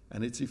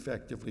 And it's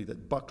effectively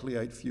that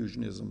Buckleyite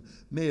fusionism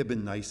may have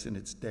been nice in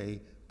its day,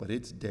 but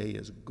its day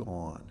is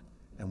gone,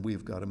 and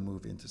we've got to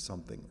move into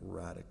something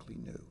radically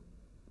new.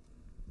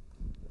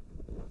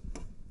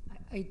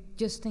 I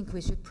just think we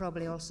should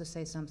probably also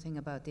say something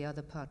about the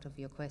other part of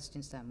your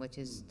question, Sam, which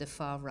is the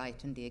far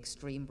right and the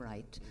extreme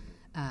right.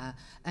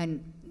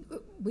 And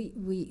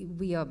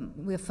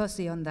we're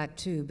fussy on that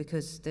too,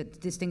 because the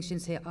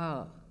distinctions here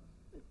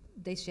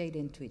they shade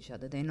into each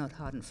other. They're not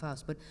hard and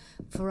fast. But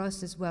for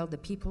us as well,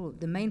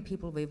 the main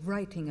people we're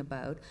writing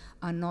about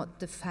are not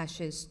the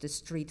fascists, the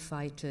street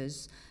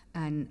fighters,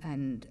 and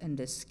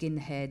the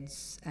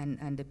skinheads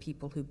and the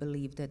people who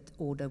believe that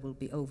order will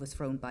be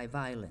overthrown by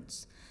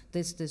violence.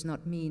 This does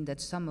not mean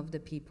that some of the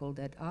people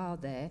that are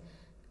there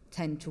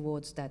tend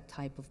towards that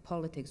type of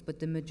politics, but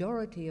the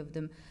majority of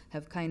them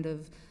have kind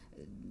of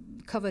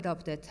covered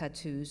up their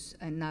tattoos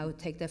and now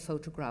take their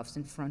photographs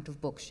in front of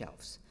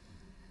bookshelves.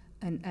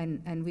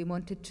 And we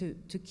wanted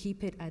to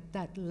keep it at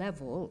that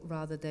level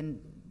rather than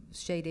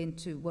shade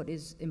into what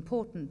is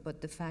important, but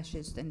the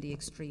fascist and the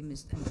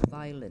extremist and the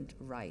violent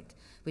right,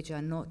 which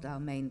are not our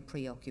main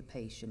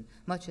preoccupation,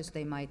 much as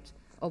they might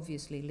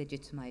obviously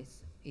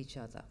legitimize each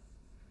other.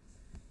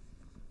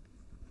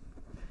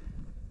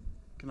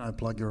 Can I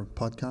plug your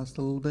podcast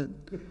a little bit?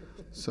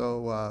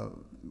 So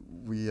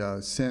we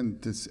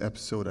sent this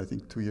episode, I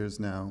think 2 years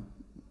now,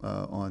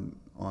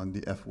 on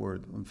the F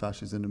word, on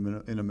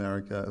fascism in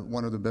America.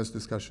 One of the best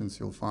discussions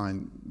you'll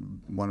find,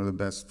 one of the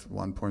best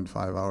 1.5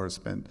 hours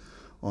spent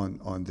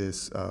on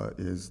this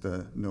is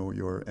the Know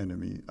Your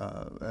Enemy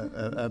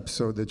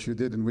episode that you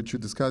did, in which you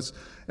discuss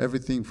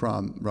everything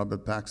from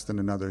Robert Paxton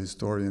and other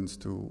historians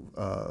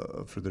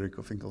to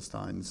Federico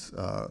Finkelstein's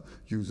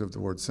use of the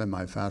word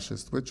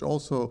semi-fascist, which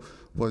also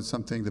was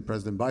something that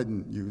President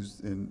Biden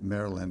used in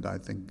Maryland, I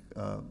think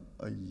a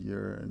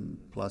year and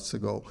plus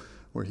ago,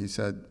 where he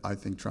said, I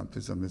think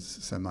Trumpism is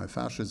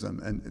semi-fascism.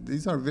 And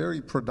these are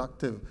very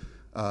productive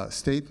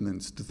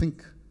statements to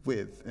think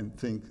with and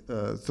think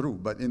through.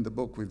 But in the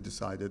book, we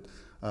decided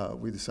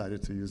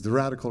to use the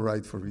radical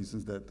right for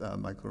reasons that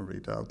Michael and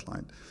Rita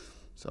outlined.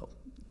 So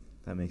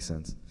that makes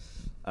sense.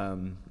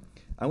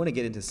 I want to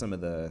get into some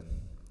of the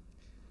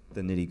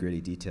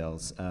nitty-gritty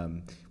details.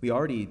 You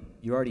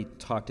already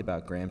talked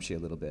about Gramsci a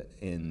little bit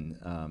in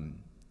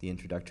the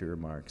introductory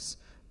remarks,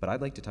 but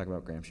I'd like to talk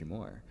about Gramsci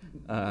more,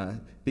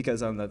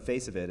 because on the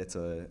face of it, it's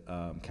a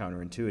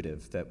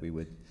counterintuitive that we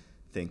would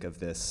think of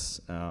this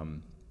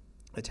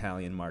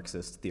Italian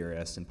Marxist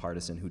theorist and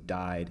partisan who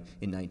died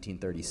in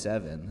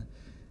 1937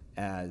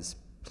 as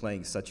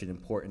playing such an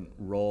important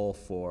role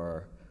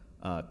for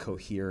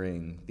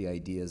cohering the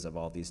ideas of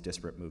all these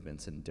disparate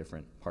movements in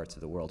different parts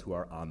of the world who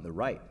are on the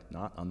right,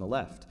 not on the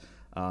left.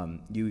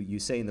 You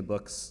say in the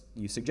books,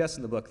 you suggest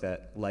in the book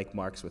that, like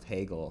Marx with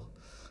Hegel,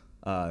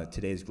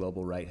 today's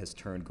global right has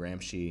turned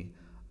Gramsci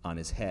on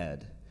his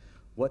head.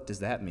 What does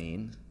that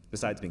mean,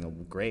 besides being a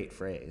great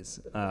phrase?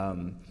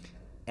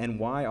 And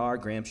why are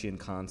Gramscian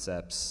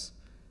concepts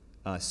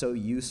so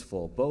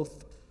useful,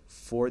 both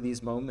for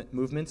these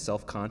movements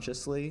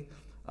self-consciously,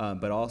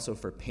 but also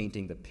for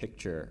painting the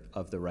picture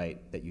of the right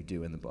that you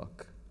do in the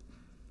book?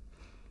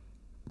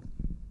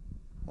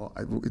 Well,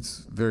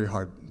 it's very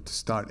hard to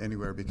start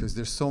anywhere because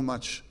there's so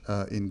much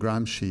in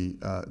Gramsci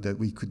that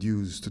we could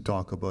use to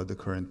talk about the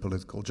current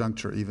political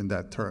juncture. Even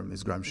that term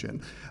is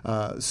Gramscian.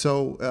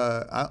 So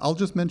I'll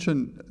just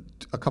mention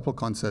a couple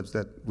concepts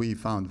that we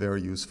found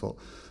very useful.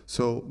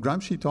 So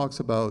Gramsci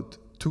talks about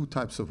two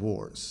types of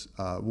wars,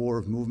 war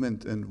of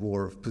movement and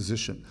war of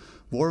position.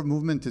 War of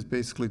movement is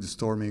basically the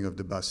storming of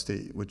the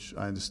Bastille, which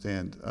I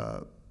understand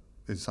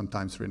is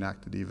sometimes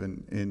reenacted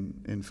even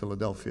in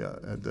Philadelphia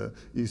at the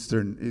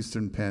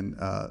Eastern Penn,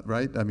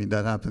 right? I mean,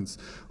 that happens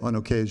on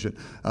occasion.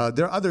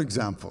 There are other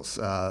examples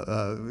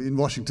in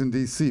Washington,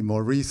 D.C.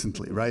 more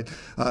recently, right?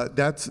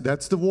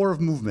 That's the war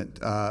of movement.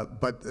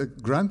 But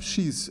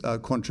Gramsci's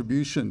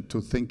contribution to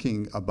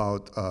thinking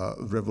about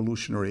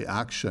revolutionary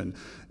action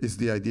is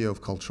the idea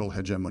of cultural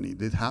hegemony.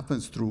 It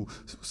happens through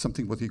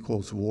something what he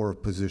calls war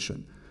of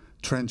position.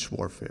 Trench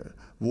warfare,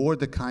 war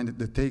the kind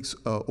that takes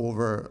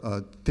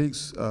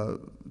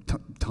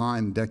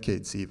time,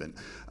 decades even.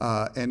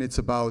 And it's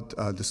about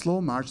the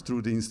slow march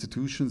through the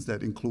institutions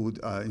that include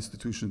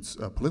institutions,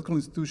 political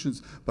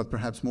institutions, but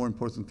perhaps more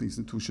importantly,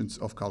 institutions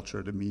of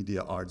culture, the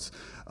media, arts,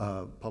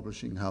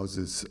 publishing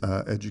houses,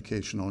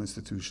 educational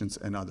institutions,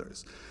 and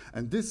others.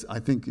 And this, I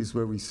think, is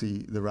where we see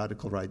the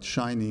radical right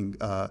shining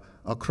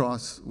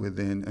across,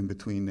 within, and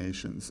between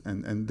nations.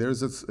 And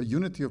there's a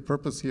unity of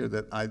purpose here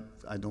that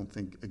I don't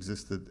think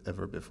existed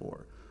ever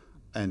before.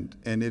 And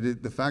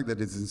the fact that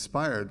it's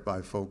inspired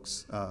by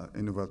folks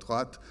in Nouvelle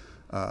Droite,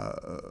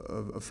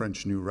 a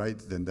French New Right,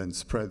 then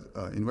spread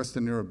in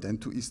Western Europe, then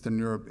to Eastern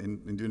Europe,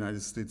 in the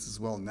United States as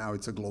well. Now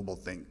it's a global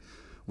thing.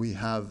 We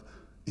have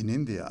in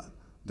India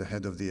the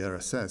head of the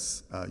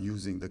RSS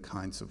using the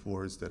kinds of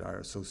words that are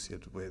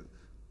associated with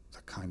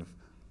the kind of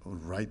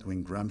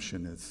right-wing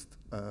Gramscianist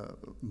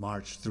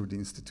march through the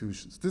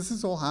institutions. This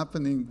is all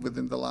happening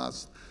within the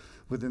last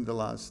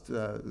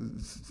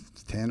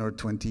 10 or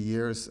 20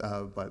 years,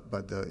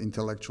 but the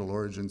intellectual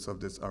origins of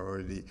this are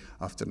already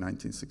after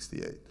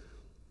 1968.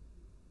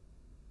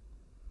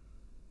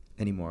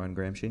 Any more on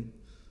Gramsci?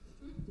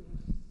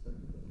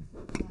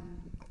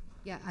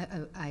 Yeah,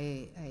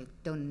 I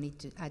don't need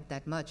to add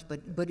that much,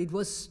 but it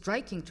was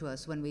striking to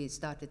us when we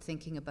started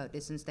thinking about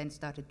this and then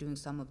started doing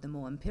some of the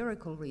more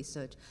empirical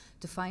research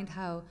to find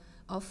how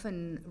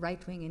often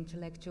right-wing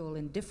intellectual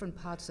in different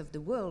parts of the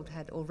world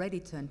had already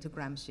turned to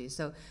Gramsci.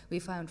 So we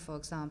found, for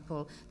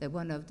example, that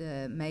one of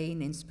the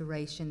main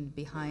inspiration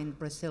behind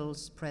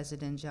Brazil's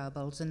President Jair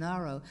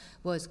Bolsonaro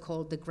was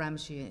called the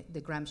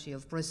Gramsci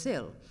of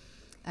Brazil.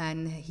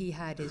 And he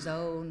had his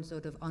own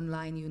sort of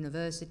online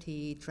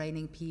university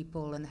training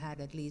people and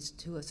had at least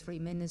 2 or 3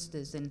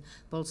 ministers in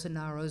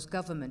Bolsonaro's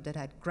government that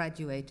had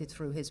graduated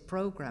through his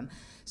program.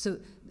 So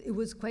it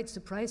was quite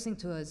surprising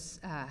to us,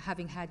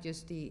 having had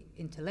just the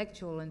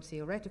intellectual and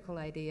theoretical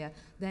idea,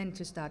 then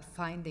to start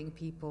finding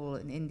people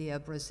in India,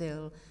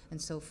 Brazil, and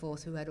so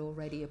forth who had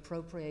already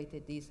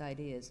appropriated these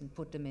ideas and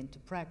put them into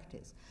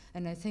practice.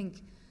 And I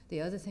think the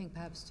other thing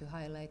perhaps to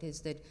highlight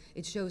is that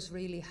it shows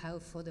really how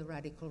for the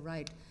radical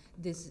right,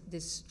 this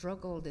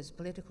struggle, this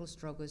political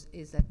struggle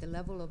is at the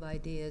level of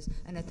ideas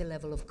and at the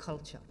level of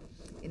culture.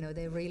 You know,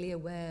 they're really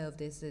aware of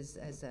this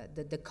as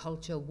the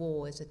culture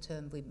war is a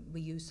term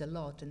we use a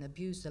lot and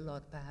abuse a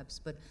lot perhaps,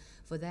 but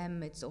for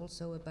them it's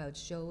also about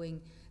showing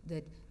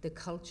that the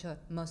culture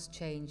must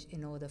change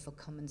in order for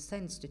common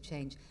sense to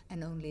change,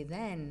 and only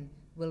then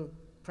will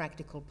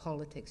practical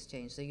politics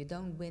change. So you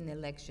don't win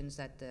elections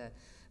at the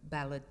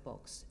ballot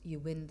box. You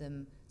win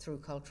them through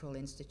cultural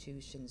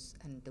institutions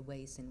and the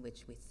ways in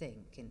which we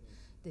think. And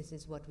this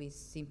is what we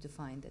seem to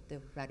find that the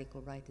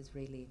radical right is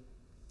really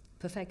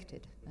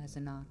perfected as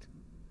an art.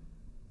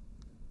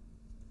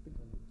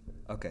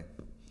 Okay.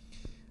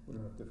 We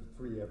don't have to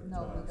free every No,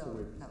 time.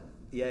 we don't. No.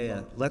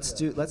 Yeah.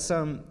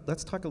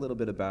 Let's talk a little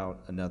bit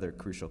about another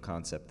crucial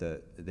concept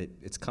that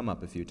it's come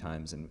up a few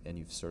times, and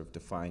you've sort of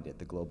defined it,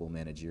 the global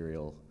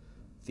managerial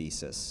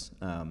thesis.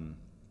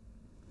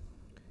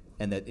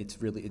 And that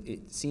it's really,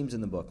 it seems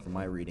in the book, from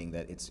my reading,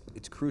 that it's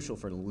crucial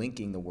for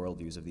linking the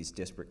worldviews of these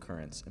disparate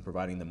currents and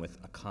providing them with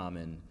a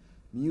common,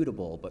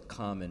 mutable, but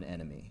common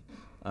enemy.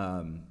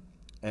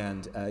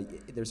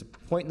 There's a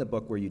point in the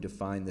book where you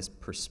define this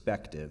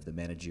perspective, the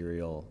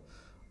managerial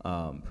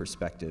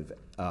perspective,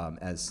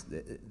 as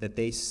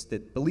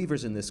that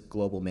believers in this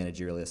global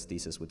managerialist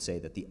thesis would say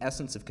that the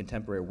essence of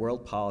contemporary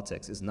world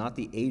politics is not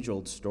the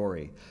age-old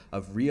story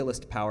of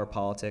realist power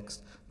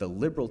politics, the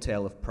liberal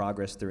tale of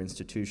progress through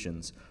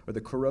institutions, or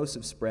the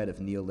corrosive spread of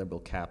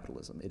neoliberal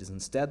capitalism. It is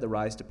instead the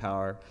rise to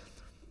power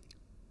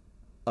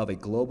of a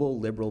global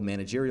liberal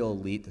managerial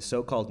elite, the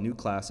so-called new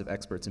class of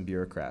experts and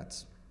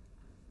bureaucrats.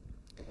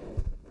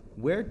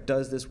 Where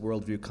does this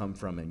worldview come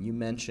from? And you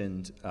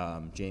mentioned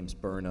James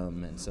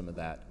Burnham and some of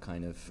that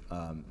kind of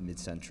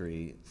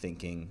mid-century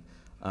thinking.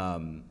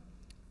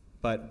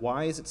 But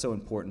why is it so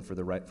important for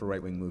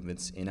right-wing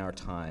movements in our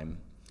time?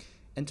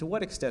 And to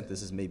what extent,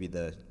 this is maybe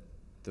the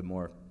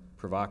more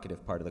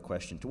provocative part of the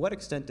question, to what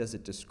extent does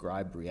it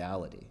describe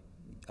reality,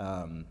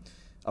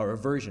 or a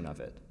version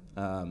of it?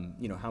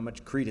 How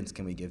much credence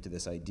can we give to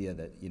this idea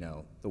that,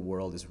 the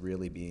world is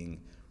really being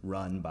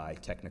run by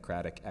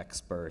technocratic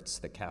experts,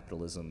 that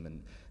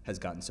capitalism has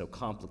gotten so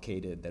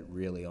complicated that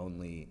really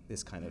only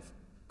this kind of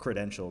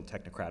credentialed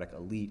technocratic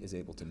elite is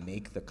able to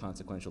make the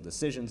consequential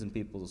decisions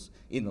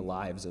in the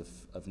lives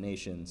of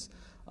nations.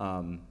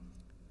 And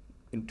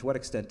to what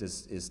extent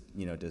does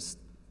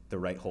the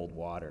right hold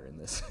water in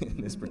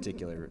this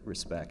particular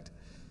respect?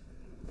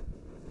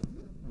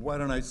 Why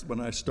don't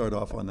I start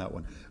off on that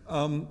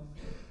one?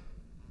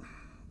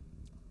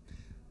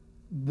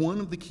 One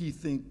of the key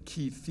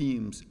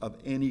themes of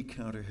any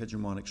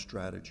counter-hegemonic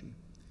strategy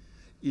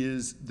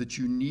is that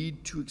you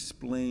need to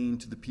explain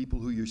to the people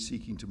who you're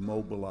seeking to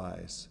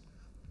mobilize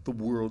the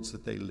worlds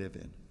that they live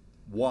in.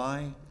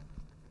 Why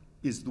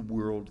is the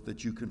world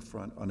that you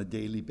confront on a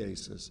daily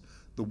basis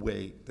the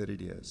way that it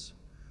is?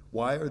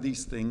 Why are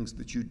these things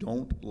that you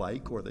don't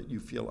like or that you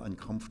feel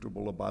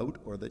uncomfortable about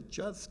or that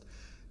just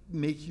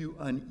make you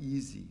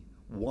uneasy?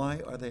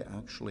 Why are they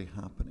actually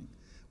happening?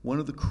 One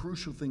of the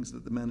crucial things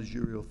that the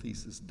managerial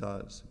thesis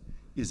does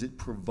is it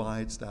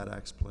provides that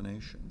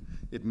explanation.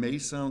 It may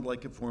sound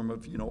like a form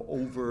of,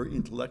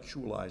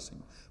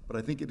 over-intellectualizing, but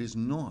I think it is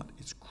not.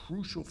 It's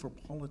crucial for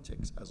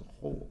politics as a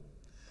whole.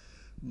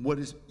 What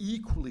is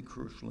equally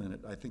crucial in it,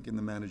 I think, in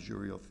the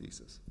managerial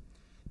thesis,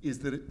 is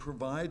that it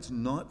provides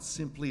not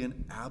simply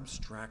an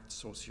abstract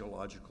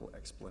sociological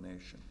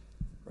explanation,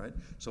 right?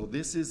 So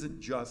this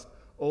isn't just,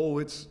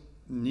 it's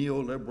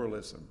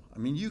neoliberalism. I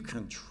mean, you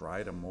can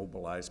try to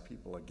mobilize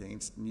people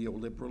against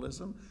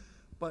neoliberalism,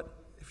 but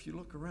if you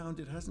look around,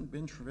 it hasn't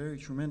been very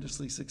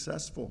tremendously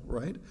successful,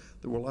 right?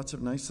 There were lots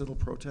of nice little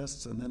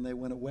protests, and then they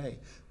went away.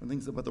 When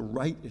things about the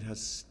right, it has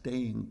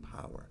staying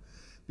power,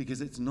 because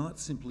it's not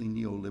simply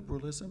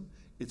neoliberalism,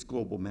 it's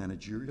global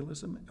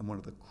managerialism, and one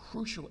of the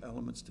crucial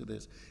elements to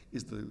this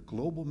is that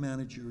global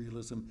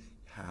managerialism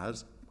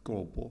has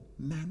global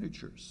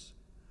managers.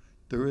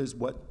 There is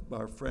what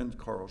our friend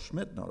Carl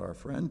Schmitt, not our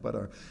friend, but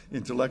our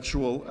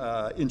intellectual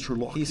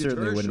interlocutor, he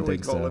certainly wouldn't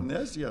think call so. him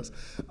this? Yes.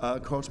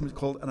 Carl Schmitt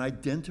called an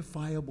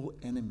identifiable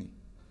enemy,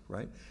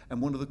 right?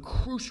 And one of the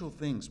crucial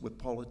things with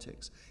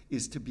politics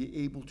is to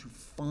be able to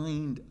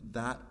find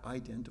that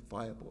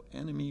identifiable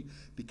enemy,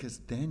 because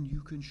then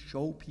you can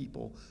show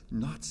people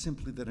not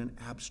simply that an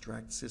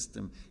abstract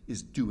system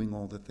is doing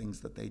all the things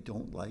that they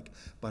don't like,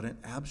 but an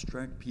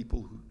abstract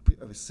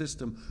a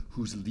system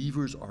whose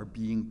levers are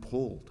being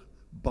pulled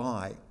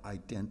by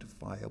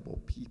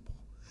identifiable people.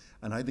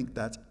 And I think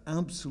that's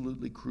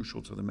absolutely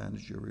crucial to the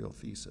managerial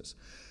thesis.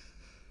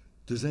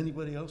 Does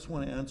anybody else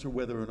want to answer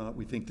whether or not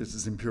we think this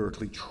is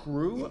empirically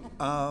true?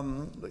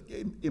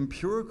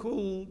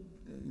 Empirical,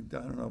 I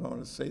don't know if I want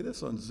to say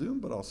this on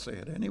Zoom, but I'll say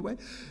it anyway.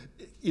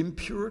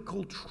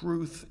 Empirical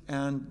truth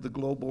and the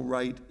global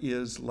right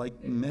is,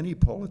 like many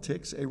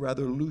politics, a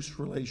rather loose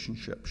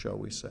relationship, shall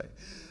we say.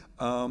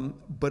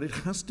 But it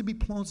has to be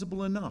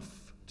plausible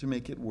enough to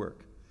make it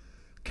work.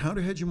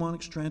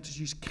 Counter-hegemonic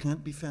strategies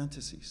can't be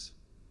fantasies,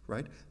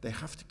 right? They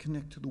have to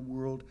connect to the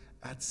world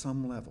at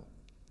some level.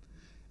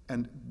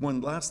 And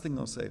one last thing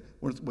I'll say,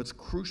 what's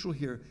crucial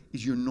here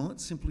is you're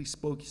not simply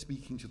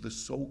speaking to the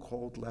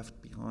so-called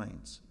left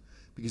behinds.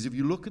 Because if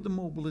you look at the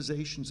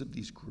mobilizations of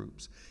these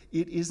groups,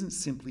 it isn't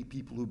simply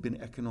people who've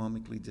been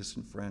economically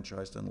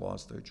disenfranchised and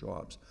lost their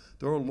jobs.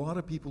 There are a lot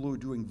of people who are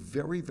doing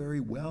very,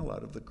 very well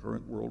out of the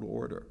current world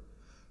order,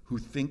 who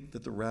think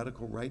that the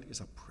radical right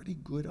is a pretty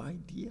good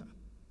idea.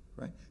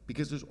 Right?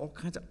 Because there's all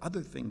kinds of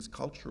other things,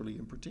 culturally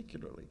and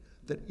particularly,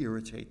 that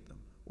irritate them,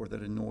 or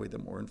that annoy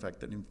them, or in fact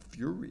that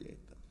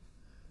infuriate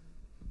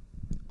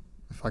them.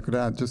 If I could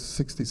add just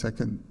a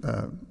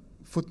 60-second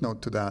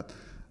footnote to that.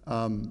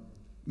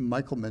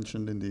 Michael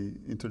mentioned in the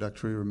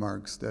introductory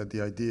remarks that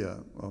the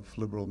idea of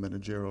liberal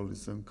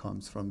managerialism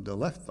comes from the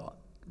left thought,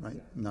 right?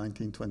 Yeah.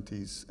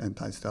 1920s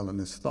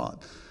anti-Stalinist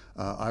thought.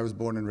 I was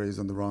born and raised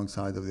on the wrong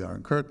side of the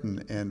Iron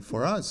Curtain, and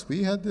for us,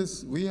 we had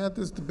this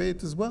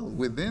debate as well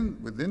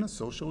within a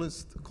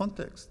socialist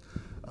context.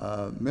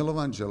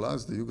 Milovan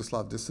Djelas, the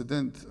Yugoslav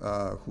dissident,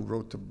 who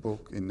wrote a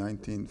book in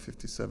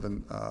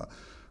 1957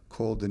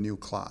 called The New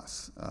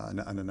Class, an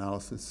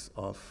analysis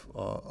of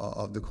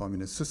the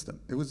communist system.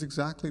 It was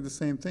exactly the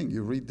same thing.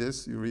 You read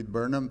this, you read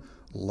Burnham,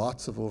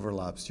 lots of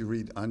overlaps. You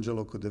read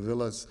Angelo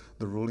Codevilla's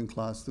The Ruling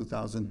Class,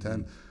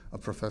 2010, a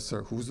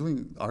professor who was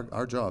doing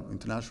our job,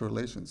 international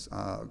relations.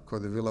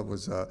 Codevilla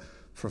was a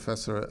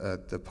professor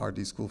at the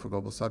Pardee School for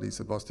Global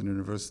Studies at Boston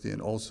University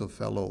and also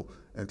fellow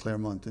at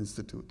Claremont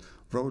Institute.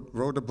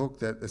 Wrote a book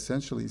that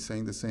essentially is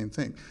saying the same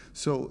thing.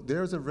 So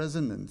there's a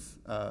resonance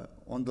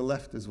on the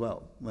left as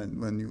well,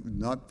 when you,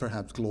 not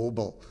perhaps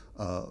global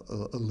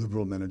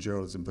liberal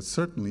managerialism, but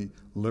certainly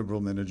liberal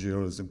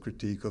managerialism,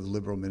 critique of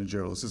liberal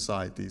managerial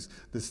societies,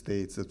 the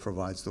states that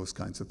provides those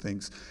kinds of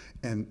things.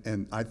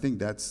 And I think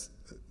that's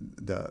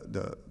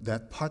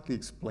that partly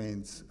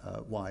explains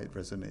why it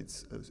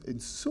resonates in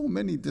so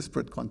many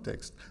disparate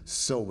contexts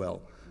so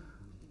well.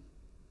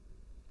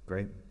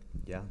 Great,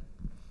 yeah.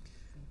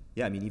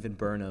 Yeah, I mean, even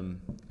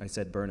Burnham, I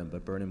said Burnham,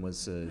 but Burnham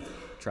was a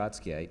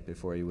Trotskyite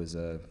before he was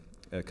a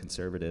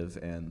conservative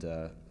and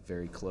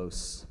very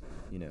close,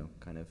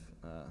 kind of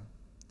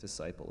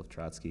disciple of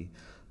Trotsky.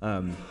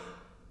 I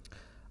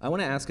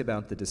want to ask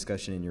about the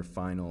discussion in your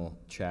final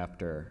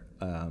chapter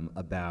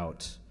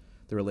about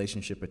the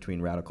relationship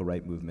between radical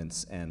right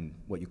movements and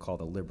what you call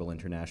the liberal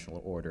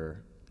international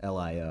order,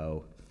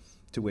 LIO,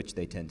 to which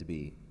they tend to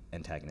be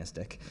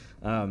antagonistic.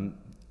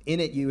 In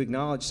it, you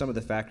acknowledge some of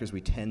the factors we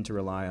tend to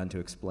rely on to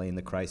explain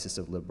the crisis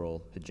of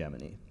liberal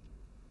hegemony.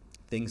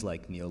 Things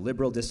like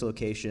neoliberal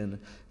dislocation,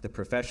 the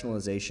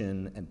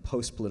professionalization and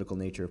post-political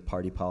nature of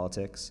party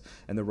politics,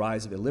 and the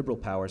rise of illiberal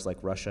powers like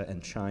Russia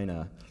and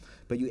China.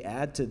 But you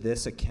add to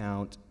this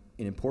account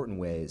in important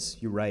ways.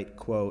 You write,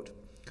 quote,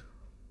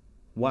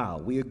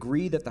 "While we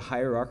agree that the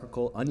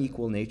hierarchical,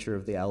 unequal nature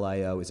of the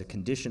LIO is a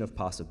condition of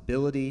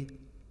possibility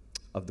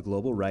of the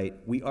global right,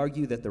 we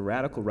argue that the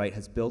radical right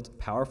has built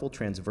powerful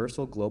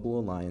transversal global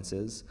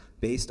alliances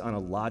based on a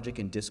logic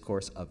and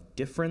discourse of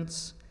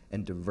difference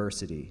and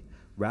diversity,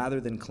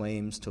 rather than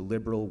claims to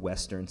liberal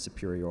Western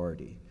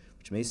superiority.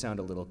 which may sound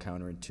a little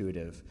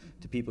counterintuitive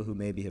to people who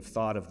maybe have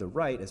thought of the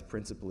right as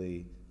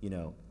principally,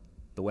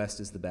 the West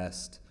is the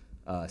best,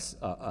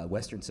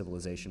 Western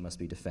civilization must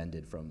be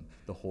defended from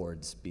the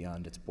hordes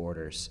beyond its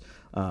borders.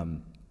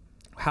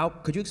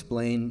 Could you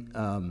explain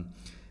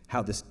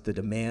how the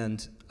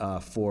demand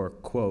for,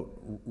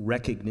 quote,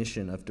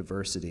 recognition of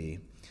diversity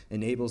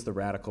enables the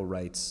radical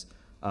right's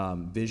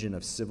vision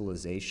of I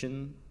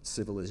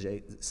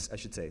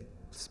should say,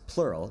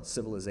 plural,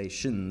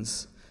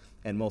 civilizations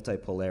and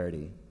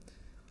multipolarity?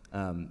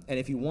 And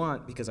if you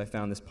want, because I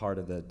found this part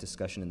of the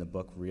discussion in the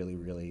book really,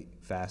 really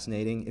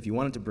fascinating, if you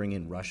wanted to bring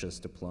in Russia's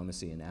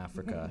diplomacy in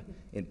Africa,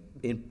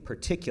 in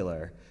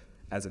particular,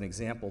 as an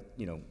example,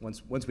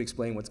 once we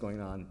explain what's going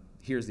on,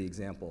 here's the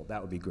example,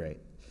 that would be great.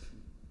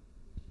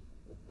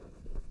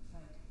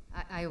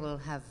 I will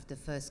have the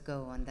first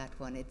go on that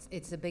one.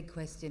 It's a big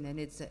question, and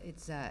it's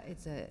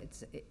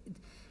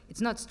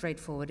not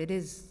straightforward. It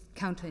is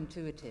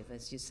counterintuitive,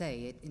 as you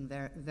say. In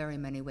very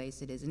many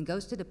ways, it is, and it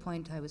goes to the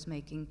point I was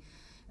making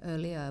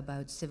earlier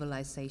about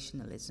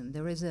civilizationalism.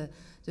 There is a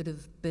sort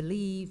of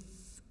belief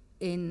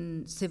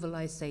in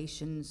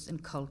civilizations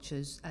and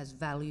cultures as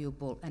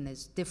valuable and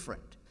as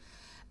different,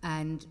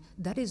 and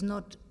that is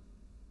not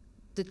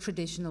the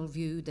traditional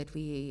view that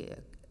we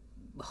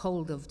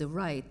hold of the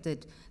right,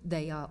 that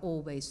they are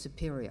always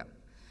superior.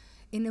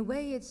 In a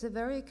way, it's a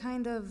very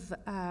kind of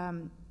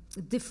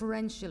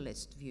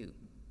differentialist view.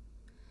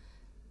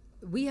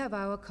 We have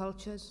our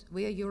cultures,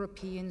 we are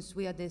Europeans,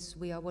 we are this,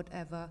 we are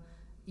whatever.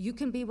 You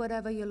can be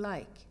whatever you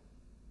like,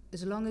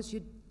 as long as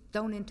you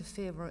don't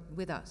interfere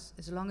with us,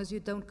 as long as you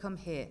don't come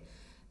here,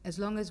 as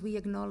long as we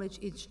acknowledge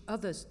each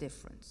other's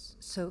difference.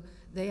 So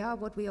they are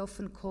what we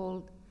often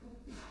call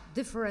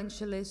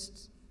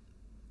differentialists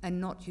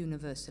and not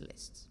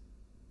universalists.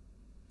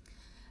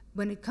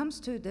 When it comes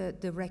to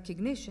the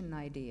recognition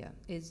idea,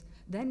 is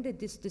then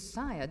this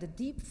desire, the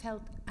deep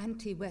felt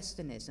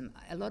anti-Westernism.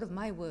 A lot of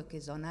my work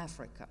is on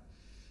Africa,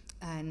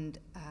 and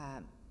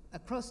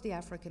across the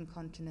African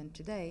continent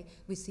today,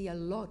 we see a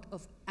lot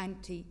of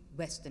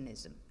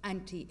anti-Westernism,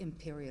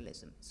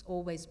 anti-imperialism. It's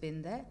always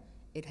been there.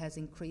 It has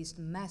increased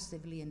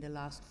massively in the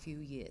last few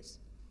years.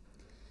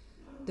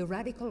 The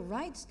radical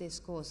rights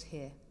discourse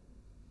here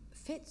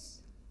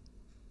fits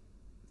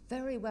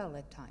very well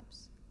at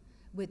times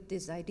with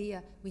this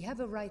idea, we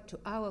have a right to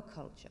our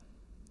culture,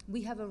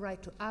 we have a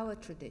right to our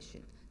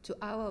tradition, to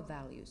our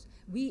values.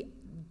 We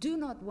do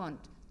not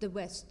want the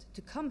West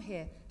to come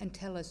here and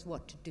tell us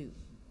what to do.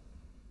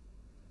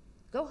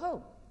 Go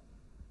home.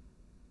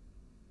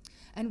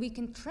 And we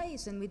can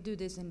trace, and we do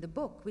this in the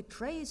book, we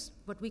trace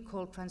what we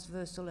call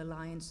transversal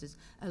alliances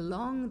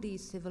along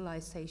these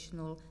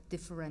civilizational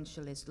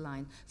differentialist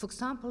lines. For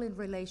example, in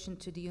relation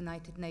to the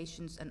United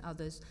Nations and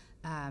others,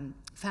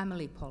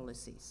 family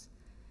policies.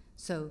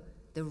 So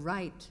the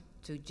right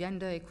to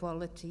gender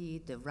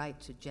equality, the right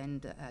to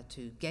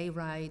gay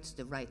rights,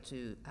 the right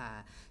to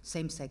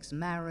same-sex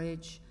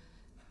marriage.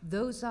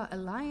 Those are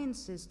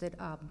alliances that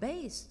are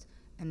based,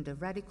 and the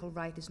radical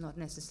right is not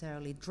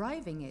necessarily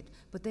driving it,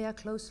 but they are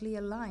closely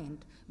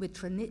aligned with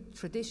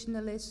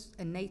traditionalists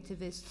and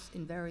nativists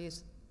in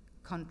various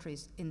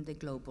countries in the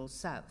global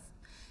south.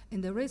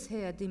 And there is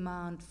here a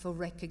demand for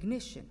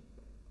recognition,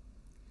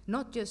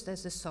 not just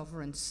as a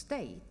sovereign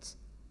state,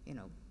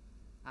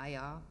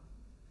 IR,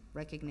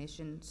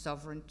 recognition,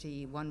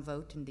 sovereignty, one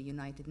vote in the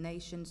United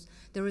Nations.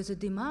 There is a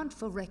demand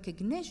for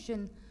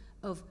recognition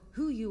of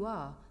who you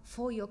are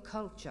for your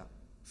culture,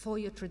 for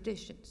your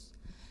traditions.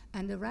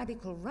 And the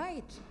radical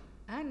right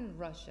and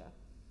Russia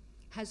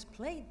has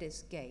played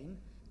this game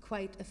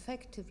quite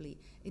effectively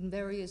in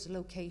various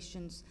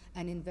locations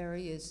and in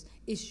various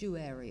issue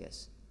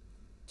areas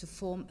to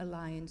form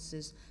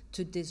alliances,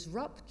 to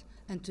disrupt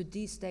and to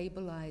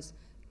destabilize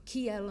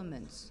key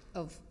elements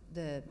of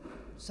the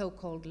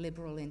so-called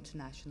liberal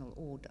international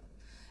order.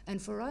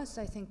 And for us,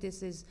 I think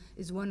this is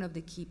one of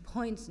the key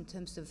points in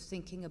terms of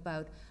thinking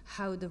about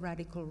how the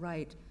radical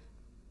right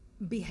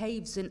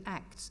behaves and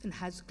acts and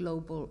has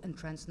global and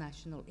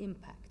transnational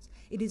impacts.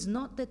 It is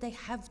not that they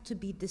have to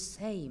be the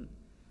same.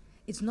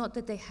 It's not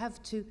that they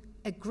have to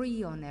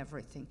agree on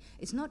everything.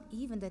 It's not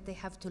even that they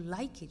have to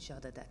like each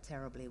other that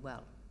terribly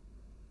well.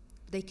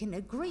 They can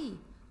agree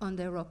on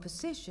their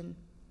opposition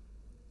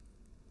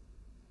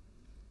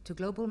to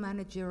global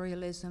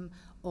managerialism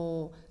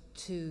or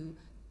to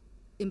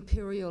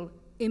imperial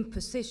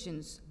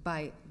impositions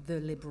by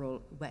the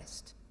liberal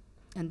West.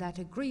 And that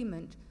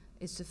agreement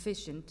is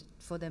sufficient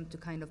for them to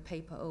kind of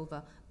paper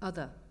over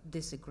other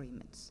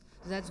disagreements.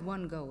 So that's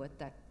one go at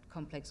that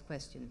complex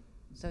question.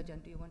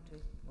 Serjan, do you want to?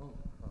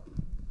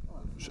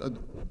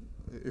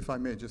 If I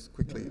may, just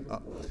quickly.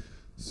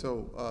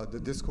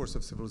 The discourse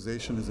of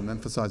civilizationism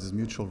emphasizes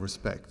mutual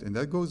respect, and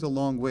that goes a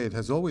long way. It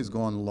has always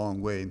gone a long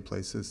way in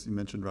places. You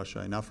mentioned Russia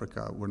and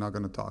Africa. We're not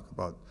going to talk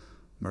about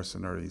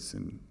mercenaries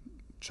in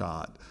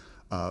Chad.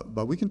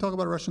 But we can talk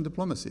about Russian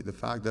diplomacy. The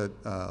fact that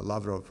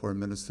Lavrov, foreign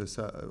minister,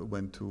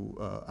 went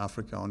to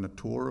Africa on a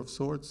tour of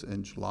sorts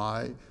in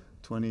July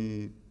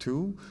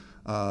 22,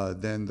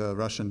 Then the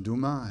Russian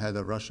Duma had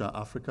a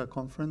Russia-Africa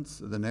conference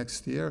the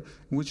next year,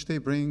 in which they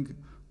bring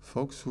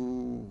folks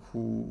who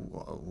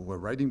were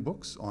writing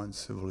books on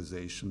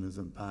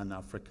civilizationism,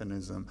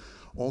 Pan-Africanism,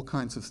 all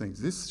kinds of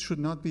things. This should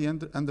not be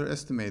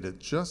underestimated,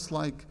 just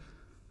like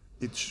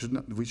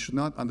we should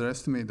not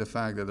underestimate the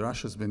fact that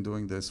Russia's been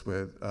doing this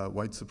with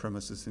white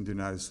supremacists in the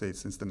United States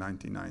since the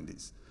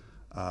 1990s.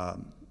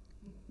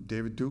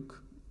 David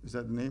Duke, is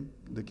that the name?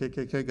 The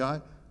KKK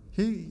guy?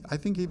 I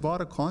think he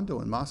bought a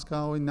condo in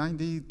Moscow in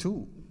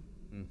 92,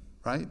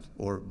 right?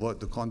 Or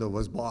the condo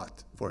was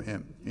bought for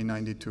him in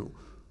 92.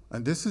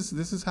 And this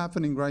is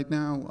happening right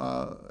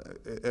now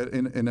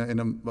in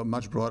a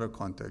much broader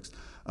context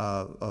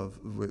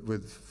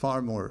with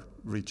far more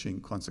reaching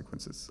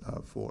consequences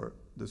for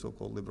the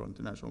so-called liberal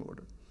international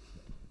order.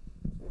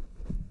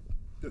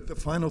 The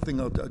final thing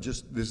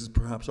this is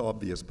perhaps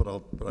obvious, but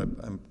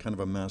I'm kind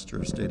of a master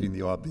of stating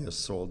the obvious,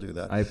 so I'll do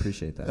that. I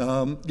appreciate that.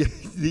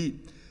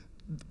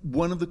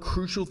 One of the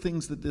crucial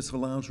things that this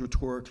allows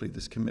rhetorically,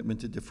 this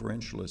commitment to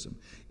differentialism,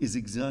 is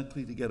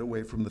exactly to get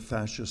away from the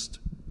fascist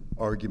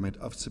argument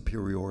of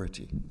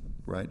superiority,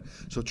 right?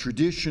 So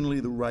traditionally,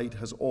 the right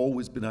has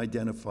always been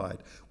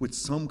identified with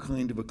some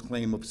kind of a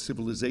claim of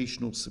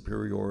civilizational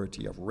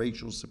superiority, of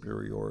racial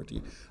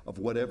superiority, of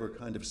whatever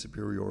kind of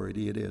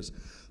superiority it is.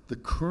 The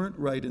current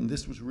right, and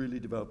this was really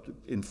developed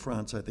in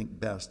France, I think,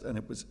 best,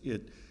 and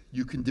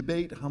you can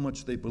debate how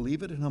much they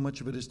believe it and how much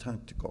of it is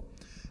tactical.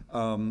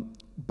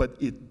 But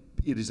it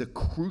is a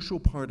crucial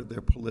part of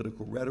their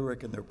political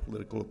rhetoric and their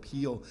political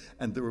appeal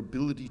and their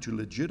ability to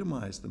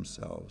legitimize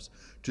themselves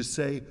to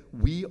say,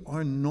 we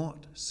are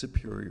not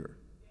superior,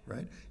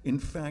 right? In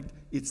fact,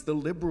 it's the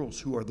liberals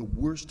who are the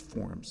worst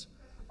forms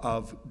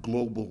of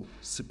global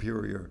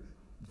superior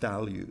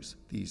values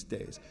these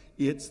days.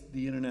 It's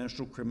the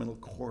International Criminal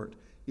Court.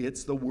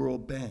 It's the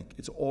World Bank.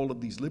 It's all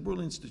of these liberal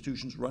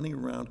institutions running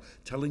around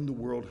telling the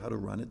world how to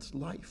run its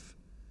life.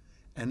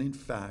 And in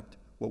fact,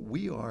 what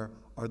we are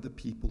the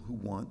people who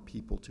want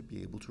people to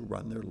be able to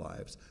run their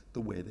lives the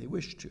way they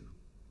wish to,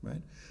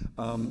 right?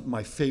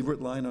 My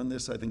favorite line on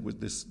this, I think, was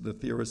the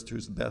theorist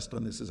who's best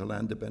on this is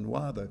Alain de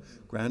Benoit, the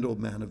grand old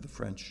man of the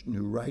French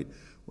New Right.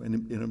 When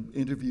in an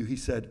interview he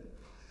said,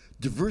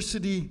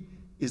 "Diversity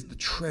is the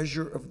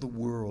treasure of the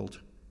world,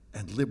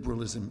 and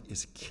liberalism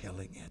is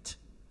killing it,"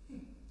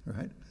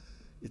 right?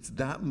 It's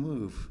that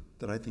move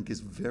that I think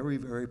is very,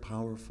 very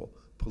powerful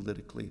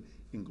politically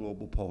in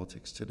global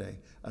politics today,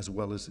 as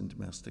well as in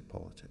domestic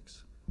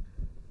politics.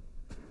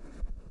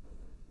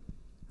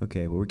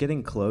 Okay, well, we're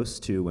getting close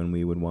to when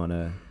we would want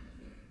to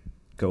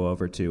go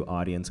over to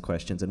audience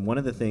questions. And one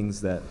of the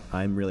things that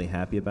I'm really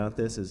happy about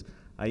this is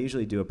I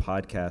usually do a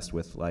podcast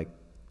with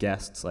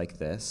guests like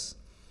this,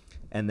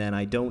 and then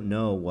I don't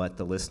know what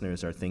the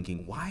listeners are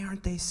thinking. Why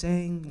aren't they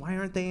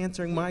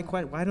answering my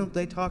question? Why don't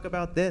they talk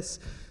about this?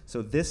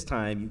 So this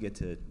time you get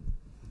to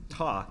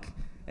talk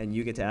and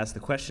you get to ask the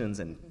questions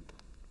and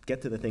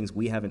get to the things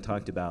we haven't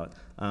talked about.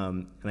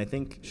 And I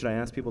think, should I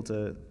ask people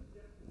to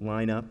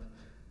line up?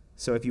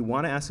 So if you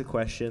want to ask a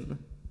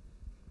question,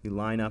 you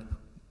line up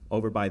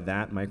over by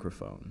that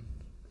microphone.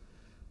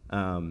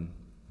 And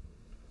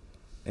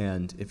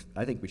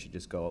I think we should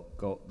just go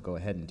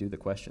ahead and do the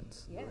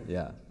questions.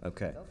 Yeah.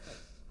 Okay.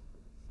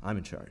 I'm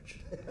in charge.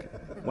 Okay.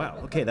 Wow.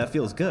 Okay, that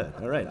feels good.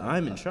 All right,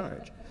 I'm in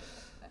charge.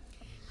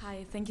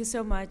 Hi. Thank you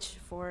so much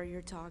for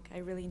your talk. I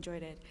really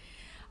enjoyed it.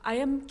 I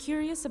am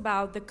curious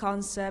about the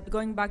concept,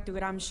 going back to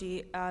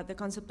Gramsci, the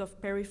concept of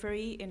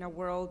periphery in a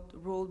world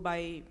ruled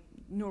by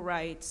new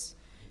rights.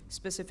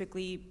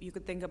 Specifically, you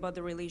could think about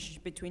the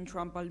relationship between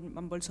Trump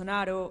and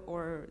Bolsonaro,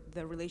 or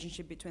the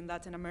relationship between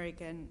Latin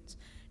American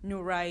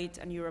new right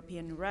and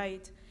European new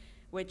right,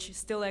 which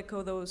still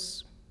echo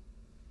those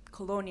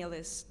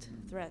colonialist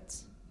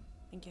threats.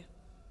 Thank you.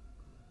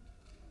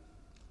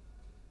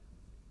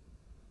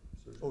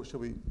 Oh, shall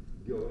we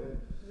go ahead?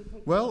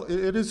 Well,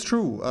 it is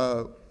true.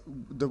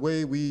 The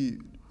way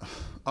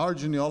our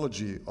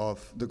genealogy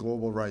of the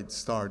global right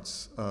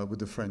starts with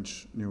the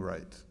French New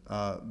Right.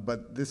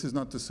 But this is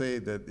not to say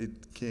that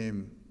it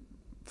came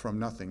from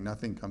nothing.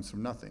 Nothing comes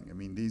from nothing. I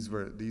mean, these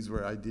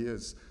were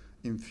ideas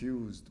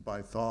infused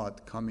by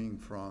thought coming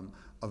from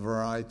a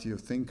variety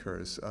of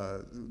thinkers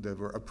that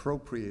were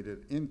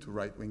appropriated into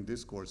right-wing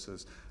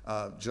discourses,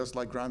 just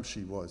like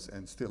Gramsci was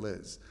and still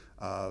is.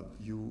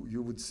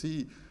 You would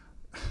see,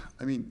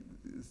 I mean,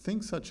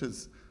 things such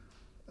as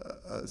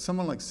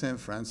someone like Sam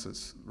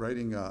Francis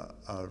writing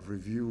a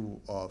review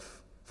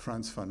of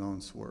Frantz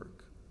Fanon's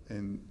work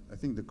in, I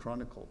think, the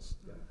Chronicles,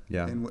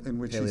 in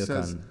which he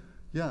says,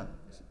 yeah,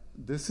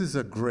 this is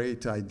a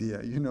great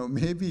idea. You know,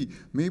 maybe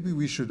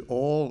we should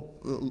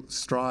all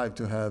strive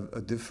to have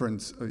a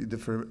different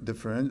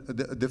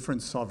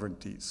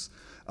sovereignties.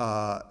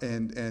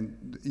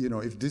 And you know,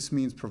 if this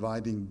means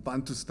providing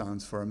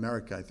Bantustans for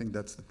America, I think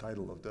that's the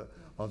title of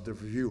the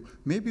review.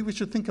 Maybe we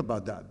should think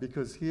about that,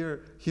 because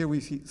here we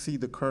see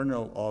the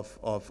kernel of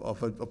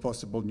a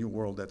possible new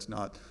world that's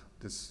not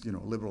this, you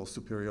know, liberal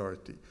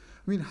superiority.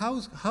 I mean,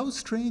 how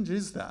strange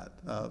is that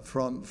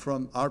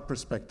from our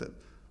perspective?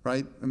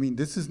 right? I mean,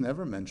 this is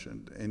never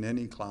mentioned in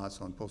any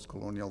class on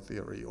post-colonial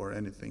theory or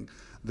anything.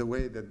 The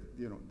way that,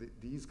 you know,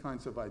 these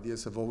kinds of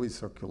ideas have always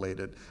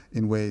circulated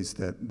in ways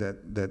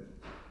that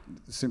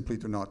simply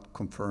do not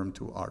conform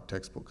to our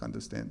textbook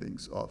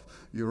understandings of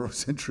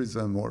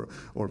Eurocentrism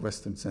or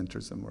Western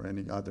centrism or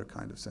any other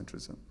kind of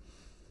centrism.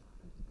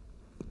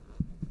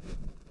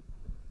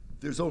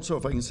 There's also,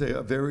 if I can say,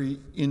 a very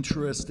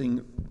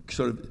interesting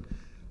sort of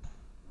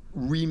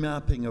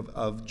remapping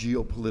of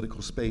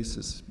geopolitical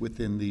spaces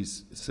within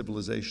these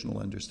civilizational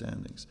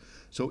understandings.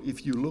 So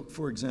if you look,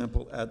 for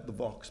example, at the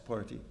Vox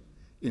Party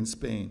in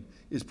Spain,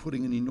 is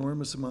putting an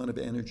enormous amount of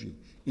energy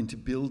into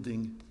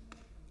building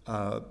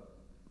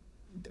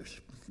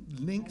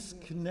links,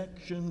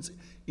 connections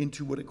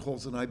into what it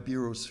calls an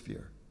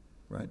Iberosphere,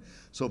 right?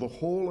 So the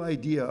whole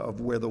idea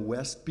of where the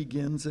West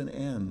begins and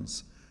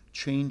ends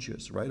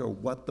changes, right? Or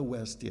what the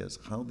West is,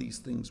 how these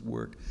things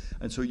work.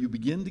 And so you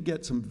begin to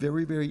get some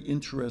very, very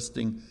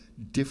interesting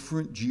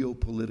different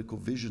geopolitical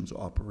visions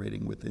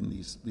operating within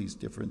these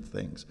different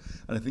things.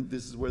 And I think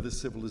this is where the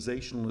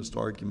civilizationalist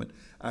argument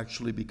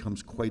actually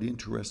becomes quite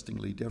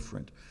interestingly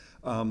different.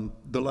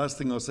 The last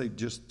thing I'll say,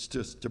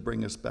 just to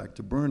bring us back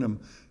to Burnham,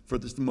 for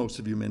this, most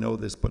of you may know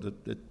this, but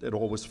it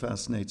always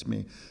fascinates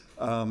me.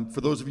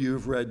 For those of you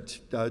who've read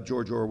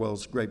George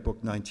Orwell's great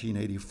book,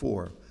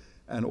 1984,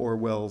 and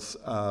Orwell's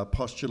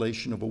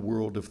postulation of a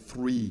world of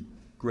three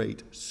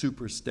great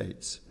super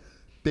states.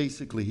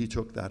 Basically, he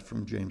took that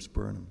from James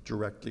Burnham,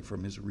 directly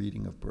from his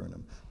reading of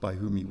Burnham, by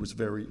whom he was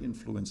very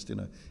influenced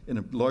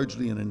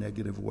largely in a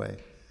negative way.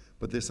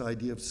 But this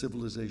idea of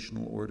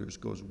civilizational orders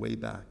goes way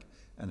back,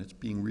 and it's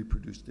being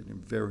reproduced in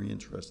very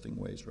interesting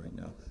ways right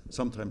now,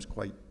 sometimes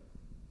quite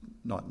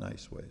not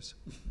nice ways.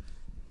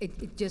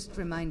 It just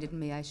reminded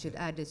me, I should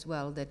add as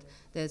well, that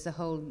there's a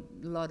whole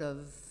lot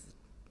of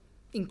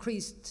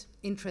increased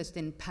interest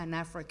in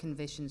Pan-African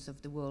visions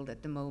of the world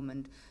at the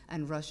moment,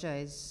 and Russia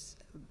is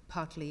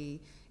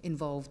partly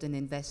involved in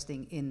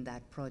investing in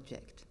that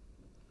project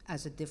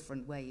as a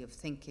different way of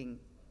thinking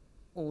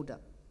order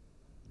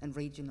and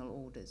regional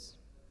orders.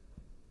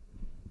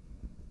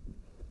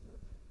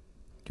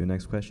 Do a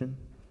next question?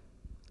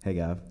 Hey,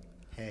 Gav.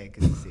 Hey,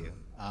 good to see you.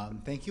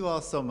 Thank you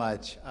all so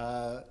much.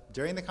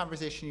 During the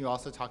conversation, you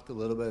also talked a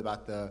little bit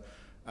about the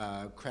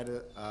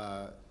credit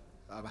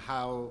of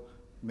how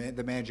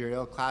the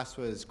managerial class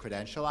was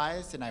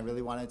credentialized, and I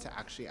really wanted to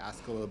actually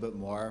ask a little bit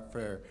more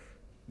for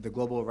the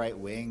global right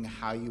wing,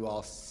 how you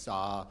all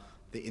saw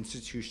the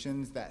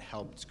institutions that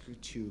helped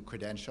to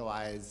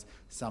credentialize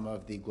some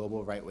of the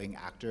global right wing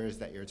actors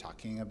that you're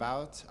talking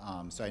about.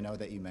 So I know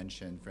that you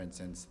mentioned, for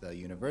instance, the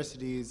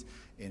universities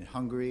in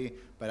Hungary,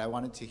 but I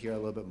wanted to hear a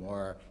little bit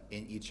more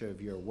in each of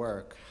your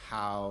work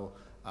how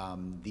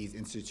these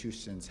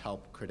institutions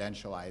help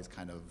credentialize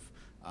kind of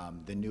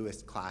the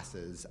newest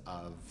classes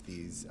of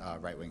these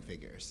right-wing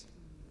figures.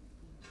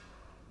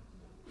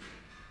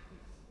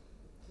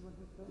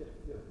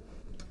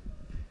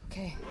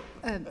 Okay,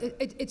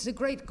 it's a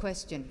great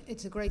question.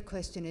 It's a great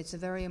question. It's a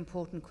very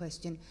important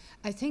question.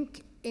 I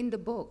think in the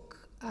book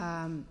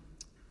and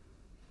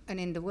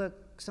in the work,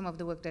 some of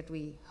the work that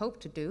we hope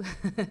to do,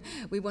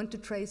 we want to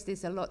trace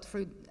this a lot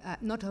through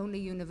not only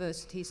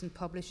universities and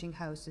publishing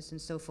houses and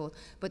so forth,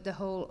 but the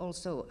whole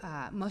also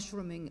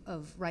mushrooming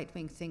of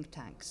right-wing think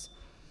tanks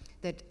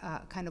that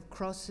kind of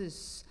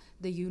crosses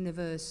the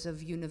universe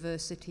of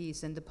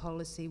universities and the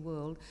policy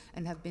world,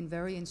 and have been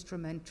very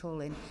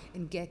instrumental in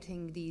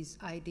getting these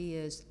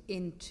ideas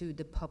into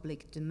the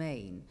public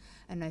domain.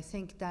 And I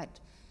think that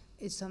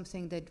is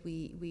something that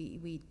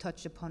we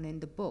touch upon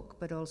in the book,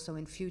 but also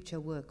in future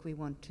work we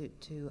want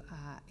to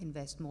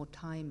invest more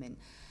time in.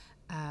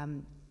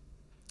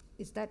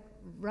 Is that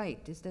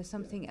right? Is there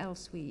something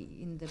else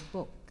in the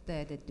book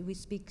there that we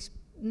speak?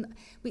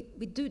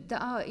 We do.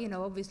 There are,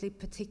 obviously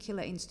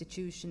particular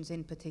institutions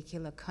in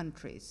particular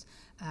countries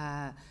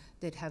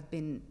that have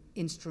been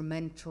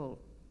instrumental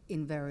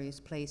in various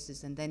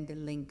places, and then the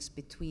links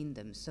between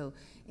them. So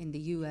in the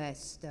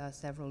U.S., there are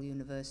several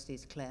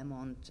universities,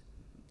 Claremont,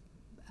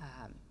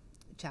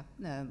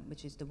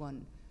 which is the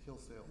one.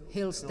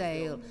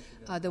 Hillsdale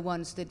are the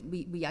ones that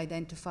we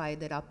identify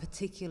that are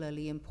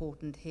particularly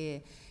important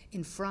here.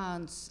 In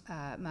France,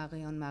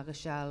 Marion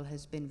Maréchal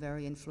has been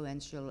very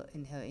influential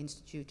in her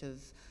Institute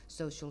of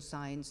Social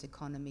Science,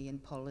 Economy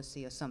and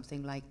Policy, or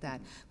something like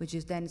that, which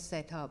has then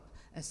set up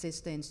a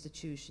sister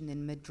institution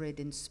in Madrid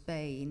in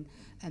Spain,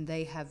 and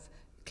they have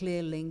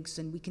clear links,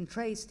 and we can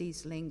trace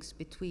these links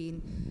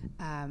between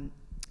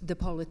the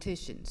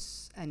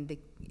politicians and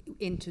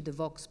into the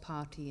Vox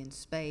Party in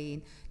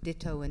Spain,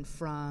 ditto in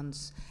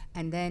France,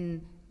 and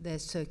then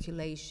there's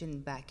circulation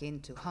back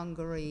into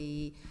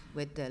Hungary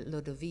with the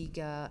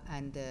Ludovica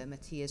and the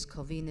Matthias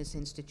Corvinus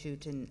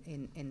Institute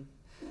in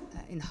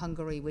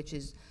Hungary, which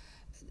is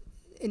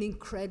an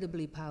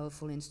incredibly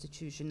powerful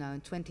institution now.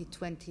 In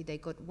 2020, they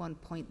got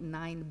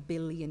 $1.9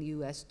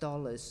 billion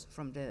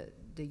from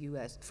the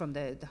US, from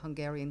the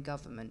Hungarian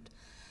government.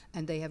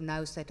 And they have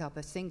now set up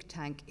a think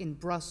tank in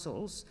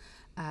Brussels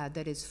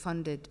that is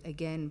funded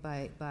again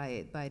by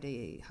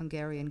the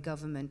Hungarian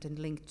government and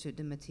linked to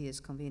the Matthias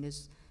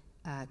Convenus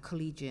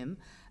Collegium,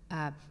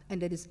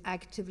 and that is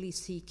actively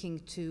seeking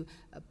to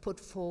put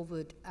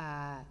forward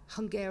a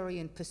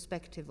Hungarian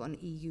perspective on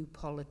EU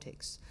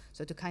politics.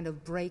 So to kind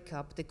of break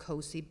up the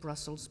cozy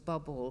Brussels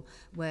bubble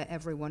where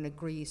everyone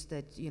agrees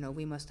that, you know,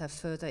 we must have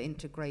further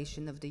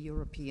integration of the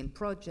European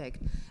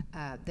project,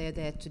 they're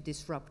there to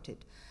disrupt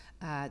it.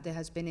 There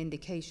has been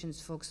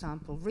indications, for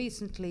example,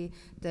 recently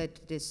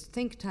that this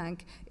think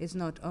tank is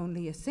not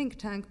only a think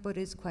tank, but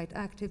is quite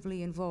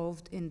actively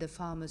involved in the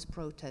farmers'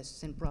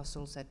 protests in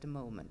Brussels at the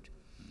moment.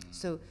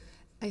 So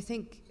I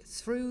think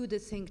through the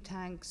think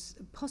tanks,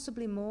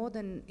 possibly more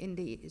than in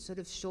the sort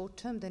of short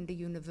term than the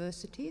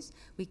universities,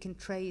 we can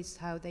trace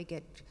how they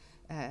get,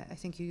 I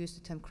think you used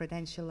the term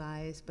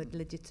credentialized, but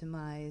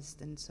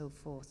legitimized and so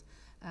forth.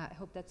 I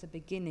hope that's a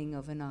beginning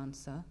of an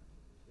answer.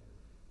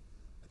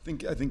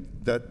 I think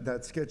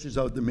that sketches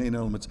out the main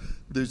elements.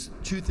 There's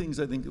two things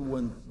I think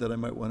that I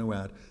might want to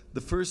add.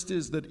 The first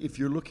is that if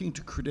you're looking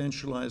to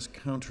credentialize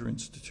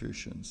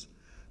counter-institutions,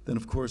 then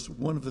of course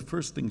one of the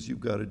first things you've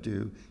got to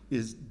do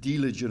is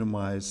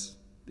delegitimize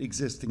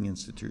existing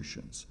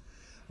institutions.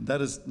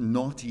 That is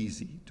not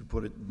easy, to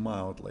put it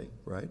mildly,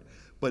 right?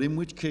 But in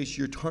which case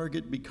your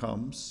target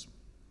becomes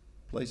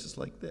places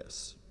like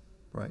this,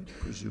 right?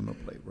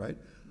 Presumably, right?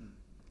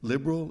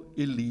 Liberal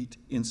elite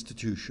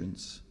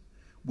institutions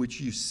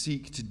which you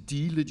seek to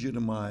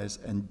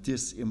delegitimize and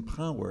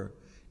disempower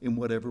in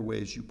whatever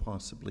ways you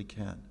possibly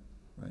can,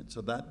 right?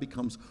 So that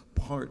becomes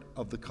part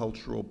of the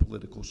cultural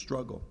political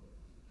struggle.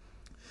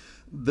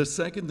 The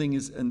second thing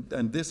is,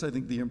 and this I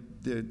think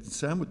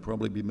Sam would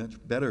probably be much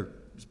better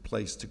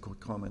placed to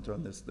comment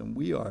on this than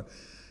we are,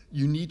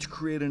 you need to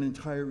create an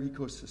entire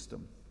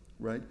ecosystem,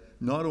 right?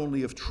 Not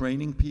only of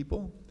training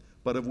people,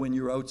 but of when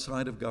you're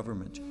outside of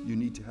government. You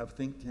need to have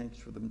think tanks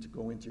for them to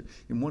go into.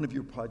 In one of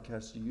your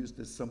podcasts, you used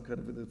this, some kind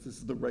of, this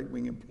is the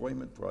right-wing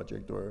employment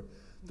project, or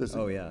this.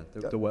 Oh yeah,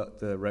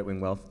 the right-wing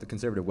the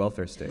conservative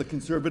welfare state. The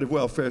conservative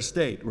welfare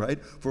state,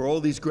 right? For all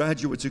these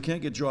graduates who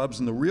can't get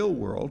jobs in the real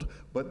world,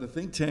 but the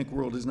think tank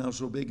world is now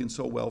so big and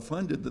so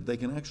well-funded that they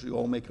can actually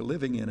all make a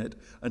living in it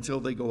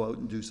until they go out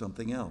and do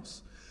something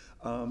else.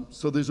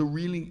 So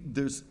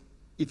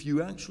if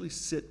you actually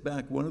sit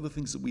back, one of the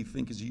things that we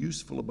think is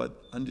useful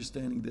about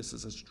understanding this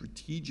as a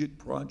strategic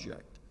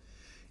project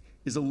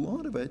is a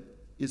lot of it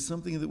is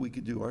something that we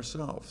could do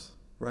ourselves,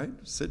 right?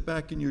 Sit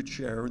back in your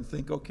chair and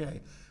think,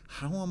 okay,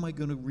 how am I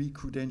going to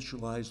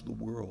re-credentialize the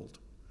world?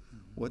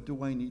 What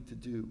do I need to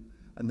do?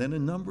 And then a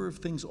number of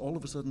things all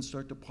of a sudden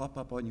start to pop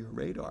up on your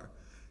radar.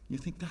 You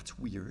think, that's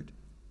weird.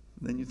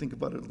 And then you think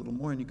about it a little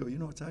more and you go, you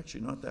know, it's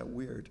actually not that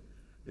weird.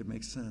 It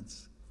makes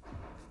sense.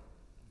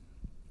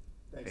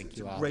 Thank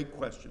you all. It's a great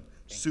question.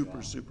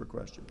 Super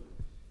question.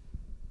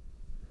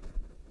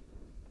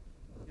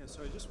 Yeah,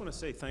 so I just want to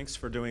say thanks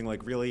for doing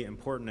like really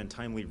important and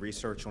timely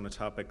research on a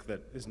topic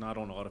that is not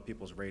on a lot of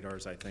people's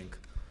radars, I think.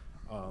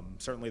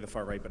 Certainly the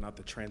far right, but not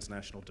the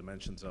transnational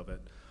dimensions of it.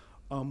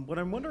 What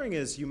I'm wondering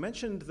is, you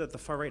mentioned that the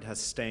far right has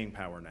staying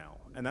power now,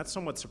 and that's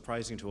somewhat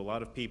surprising to a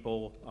lot of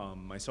people,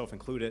 myself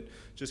included,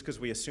 just because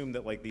we assume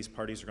that like these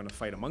parties are going to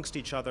fight amongst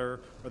each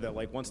other, or that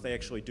like once they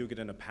actually do get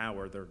into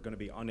power, they're going to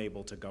be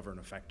unable to govern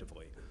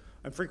effectively.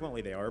 And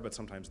frequently they are, but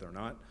sometimes they're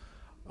not.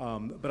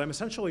 But I'm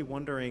essentially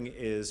wondering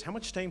is, how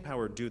much staying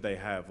power do they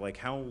have? Like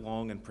how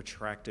long and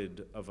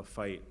protracted of a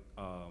fight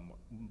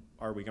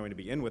are we going to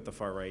be in with the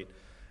far right?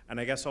 And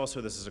I guess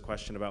also this is a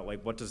question about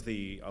like, what does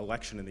the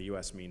election in the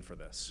US mean for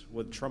this?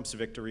 Would Trump's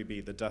victory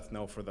be the death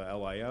knell for the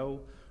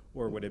LIO,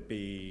 or would it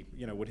be,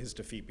 you know, would his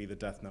defeat be the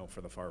death knell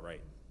for the far right?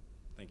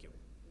 Thank you.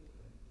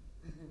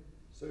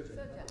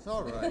 It's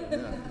all right,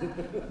 yeah.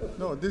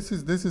 No, this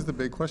is the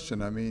big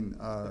question. I mean,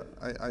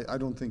 I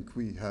don't think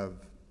we have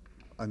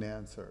an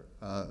answer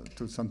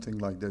to something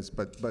like this,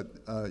 but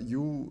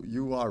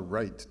you are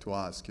right to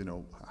ask, you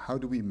know, how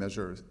do we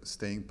measure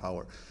staying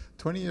power?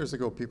 20 years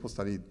ago, people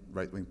studied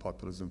right-wing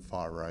populism,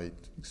 far right,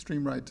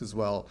 extreme right as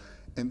well,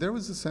 and there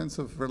was a sense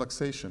of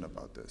relaxation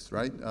about this,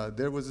 right?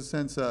 There was a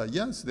sense,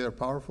 yes, they're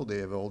powerful, they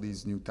have all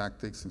these new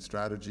tactics and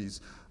strategies,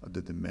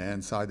 the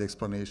demand-side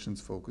explanations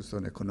focused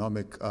on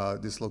economic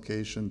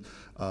dislocation,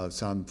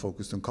 some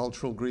focused on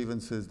cultural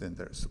grievances, then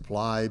there's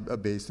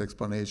supply-based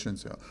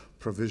explanations,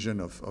 provision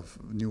of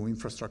new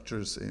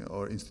infrastructures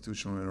or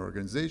institutional and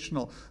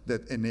organizational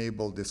that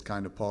enable this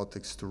kind of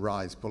politics to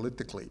rise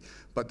politically.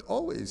 But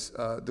always,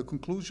 the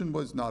conclusion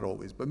was, not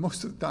always, but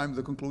most of the time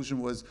the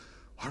conclusion was,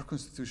 our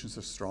constitutions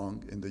are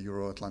strong in the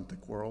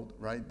Euro-Atlantic world,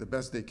 right? The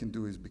best they can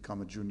do is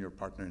become a junior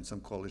partner in some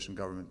coalition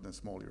government in a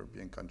small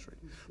European country,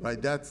 right?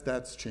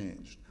 That's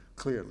changed,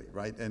 clearly,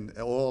 right? And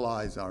all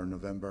eyes are in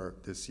November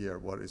this year,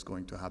 what is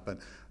going to happen.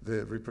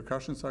 The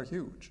repercussions are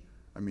huge.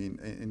 I mean,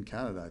 in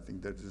Canada, I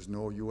think that there's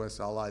no U.S.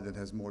 ally that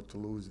has more to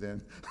lose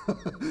than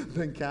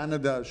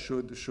Canada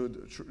should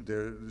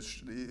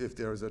if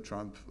there is a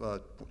Trump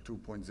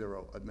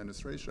 2.0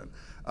 administration.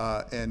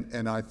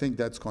 And I think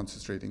that's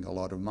concentrating a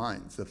lot of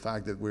minds. The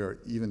fact that we're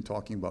even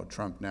talking about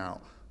Trump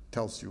now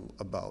tells you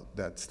about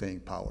that staying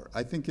power.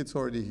 I think it's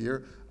already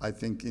here. I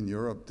think in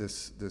Europe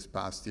this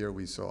past year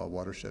we saw a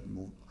watershed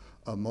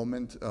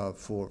moment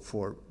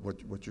for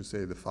what you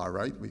say the far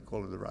right. We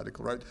call it the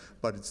radical right,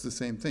 but it's the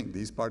same thing.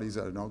 These parties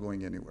are not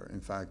going anywhere.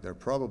 In fact, they're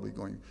probably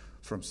going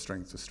from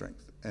strength to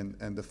strength.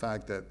 And the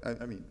fact that,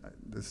 I mean,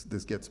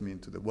 this gets me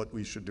into what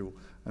we should do,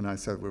 and I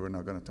said we were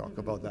not going to talk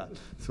about that,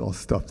 so I'll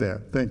stop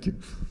there. Thank you.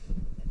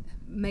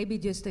 Maybe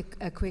just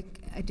a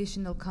quick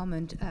additional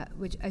comment,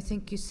 which I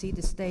think you see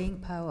the staying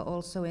power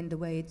also in the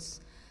way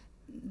it's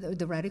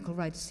the radical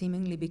right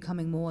seemingly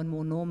becoming more and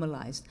more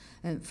normalized.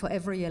 And for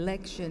every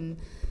election,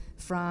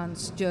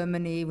 France,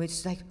 Germany, which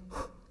is like,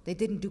 they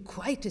didn't do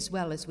quite as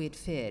well as we had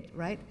feared,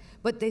 right?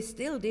 But they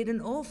still did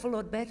an awful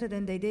lot better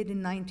than they did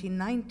in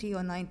 1990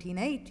 or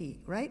 1980,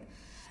 right?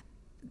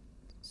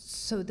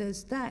 So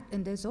there's that,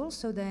 and there's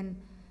also then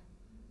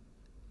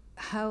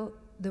how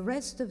the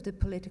rest of the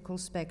political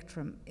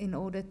spectrum, in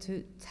order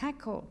to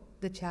tackle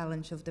the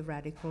challenge of the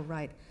radical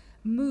right,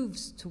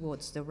 moves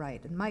towards the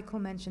right. And Michael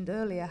mentioned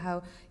earlier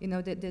how, you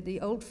know, the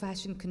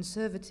old-fashioned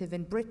conservative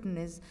in Britain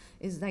is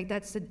like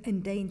that's an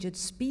endangered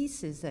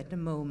species at the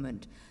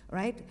moment,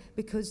 right?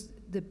 Because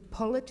the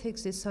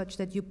politics is such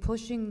that you're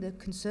pushing the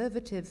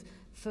conservative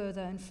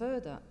further and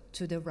further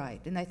to the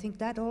right. And I think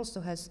that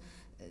also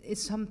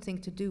is something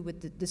to do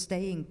with the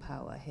staying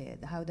power here,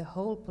 how the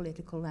whole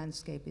political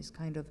landscape is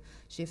kind of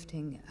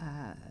shifting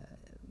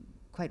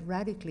quite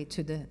radically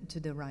to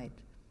the right.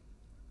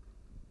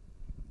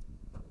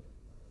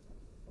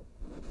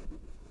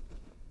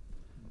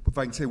 If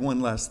I can say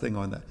one last thing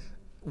on that.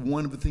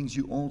 One of the things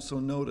you also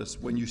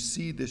notice when you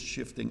see this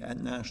shifting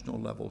at national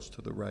levels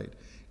to the right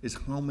is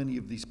how many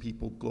of these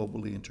people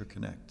globally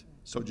interconnect.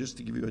 So just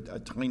to give you a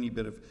tiny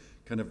bit of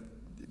kind of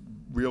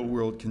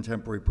real-world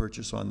contemporary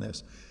purchase on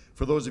this,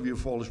 for those of you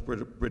who follow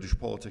British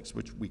politics,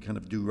 which we kind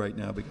of do right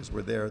now because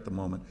we're there at the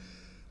moment,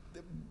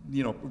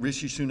 you know,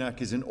 Rishi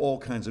Sunak is in all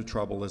kinds of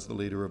trouble as the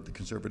leader of the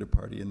Conservative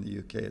Party in the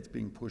UK. It's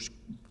being pushed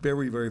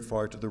very, very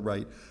far to the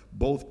right,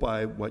 both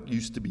by what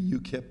used to be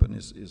UKIP and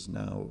is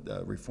now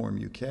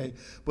Reform UK,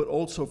 but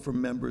also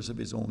from members of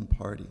his own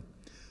party.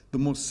 The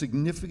most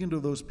significant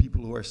of those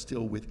people who are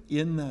still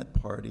within that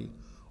party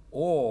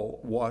all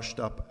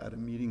washed up at a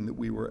meeting that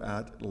we were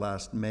at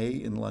last May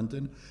in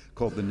London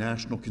called the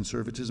National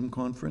Conservatism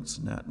Conference,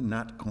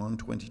 NatCon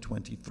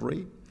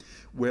 2023,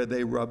 where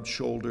they rubbed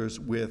shoulders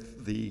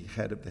with the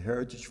head of the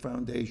Heritage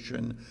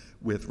Foundation,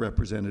 with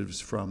representatives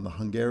from the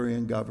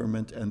Hungarian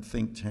government and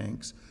think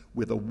tanks,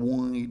 with a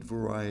wide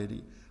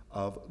variety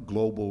of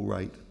global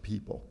right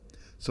people.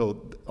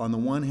 So on the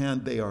one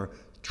hand, they are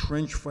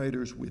trench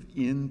fighters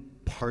within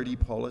party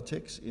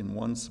politics in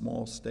one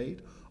small state.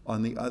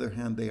 On the other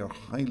hand, they are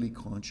highly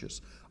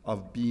conscious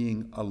of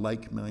being a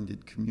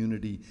like-minded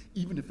community.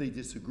 Even if they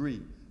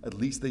disagree, at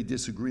least they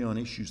disagree on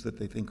issues that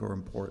they think are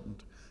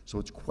important. So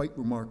it's quite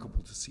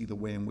remarkable to see the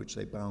way in which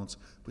they bounce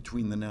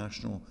between the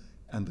national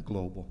and the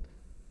global.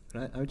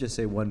 I would just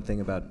say one thing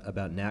about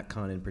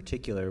NatCon in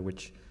particular,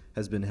 which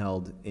has been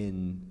held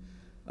in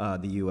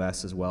the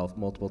U.S. as well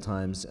multiple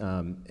times,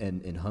 and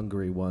in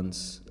Hungary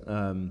once.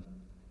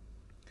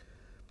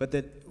 But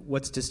that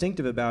what's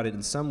distinctive about it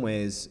in some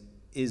ways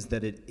is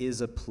that it is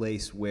a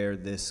place where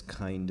this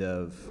kind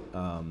of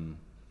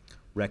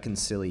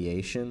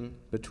reconciliation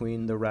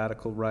between the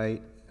radical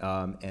right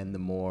and the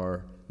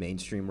more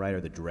mainstream right,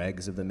 or the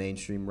dregs of the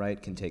mainstream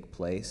right, can take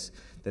place,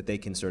 that they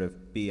can sort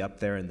of be up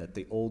there, and that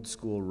the old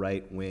school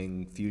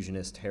right-wing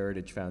fusionist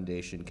Heritage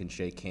Foundation can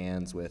shake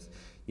hands with,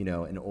 you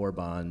know, an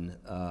Orban,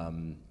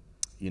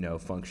 you know,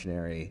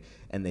 functionary,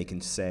 and they can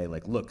say,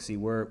 like, look, see,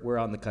 we're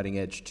on the cutting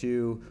edge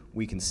too.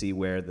 We can see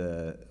where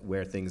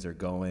things are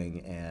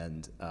going,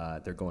 and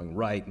they're going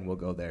right, and we'll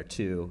go there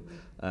too.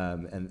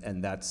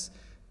 And that's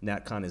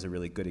NatCon is a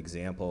really good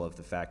example of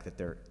the fact that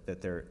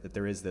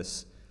there is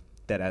this,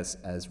 that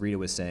as Rita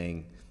was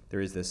saying,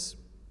 there is this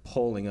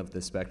polling of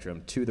the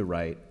spectrum to the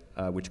right,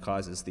 which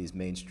causes these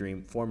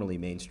formerly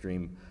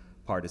mainstream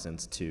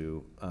partisans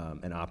to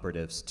and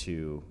operatives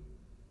to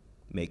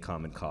make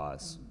common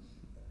cause.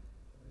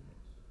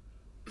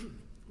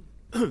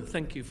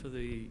 Thank you for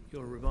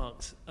your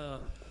remarks.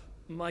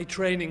 My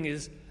training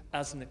is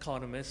as an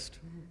economist,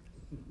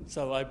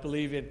 so I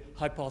believe in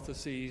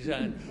hypotheses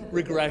and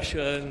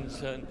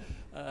regressions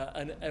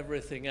and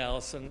everything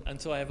else,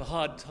 and so I have a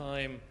hard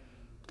time,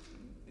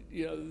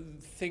 you know,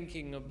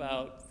 thinking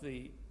about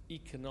the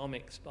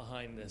economics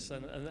behind this,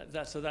 and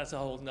that's a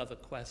whole nother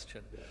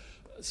question.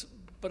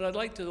 But I'd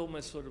like to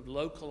almost sort of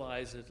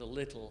localize it a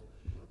little.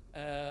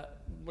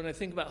 When I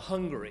think about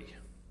Hungary,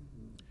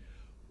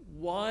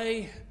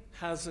 why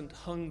hasn't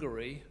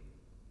Hungary,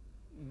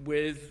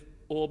 with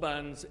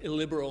Orban's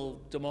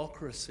illiberal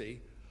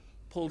democracy,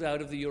 pulled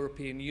out of the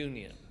European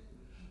Union?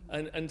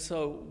 I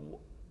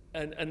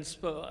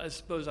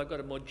suppose I've got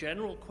a more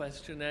general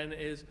question then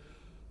is,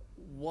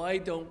 why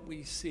don't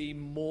we see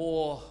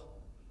more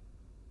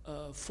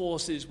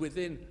forces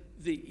within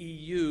the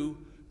EU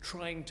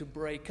trying to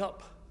break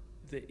up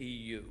the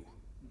EU?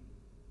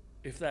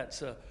 If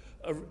that's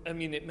I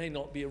mean, it may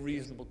not be a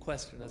reasonable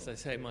question. As I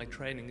say, my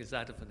training is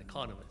that of an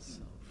economist.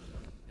 So,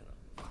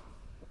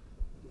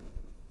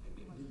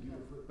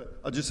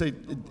 I'll just say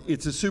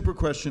it's a super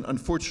question.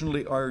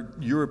 Unfortunately, our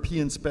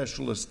European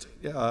specialist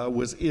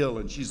was ill,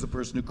 and she's the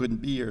person who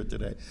couldn't be here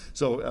today.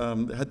 So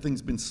had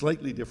things been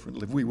slightly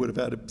different, we would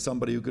have had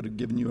somebody who could have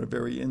given you a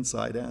very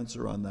inside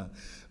answer on that.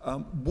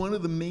 One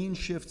of the main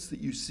shifts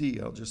that you see,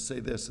 I'll just say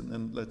this, and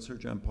then let Sir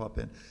John pop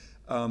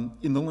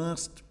in the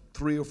last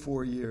 3 or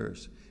 4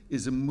 years,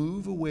 is a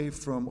move away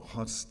from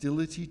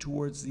hostility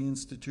towards the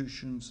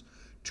institutions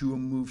to a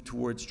move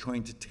towards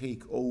trying to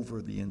take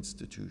over the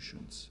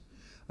institutions.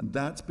 And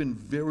that's been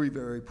very,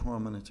 very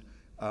prominent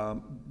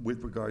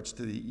with regards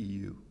to the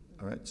EU.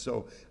 All right.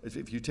 So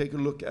if you take a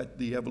look at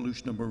the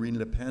evolution of Marine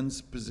Le Pen's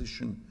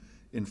position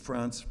in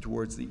France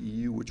towards the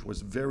EU, which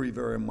was very,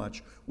 very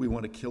much, we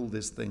want to kill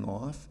this thing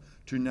off,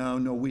 to now,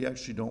 no, we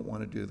actually don't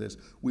want to do this.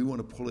 We want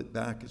to pull it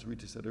back, as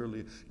Rita said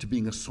earlier, to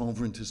being a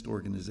sovereigntist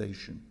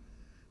organization.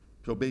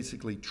 So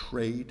basically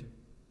trade,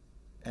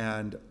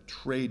 and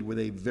trade with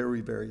a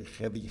very, very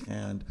heavy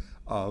hand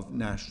of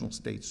national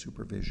state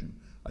supervision,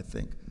 I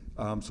think.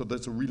 So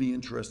that's a really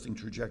interesting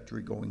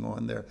trajectory going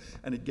on there,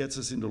 and it gets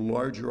us into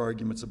larger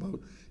arguments about,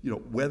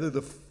 whether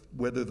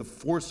the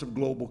force of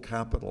global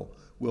capital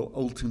will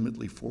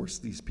ultimately force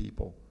these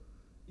people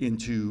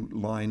into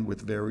line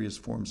with various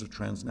forms of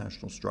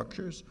transnational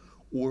structures,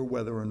 or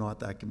whether or not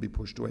that can be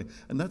pushed away.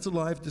 And that's a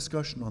live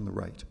discussion on the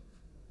right.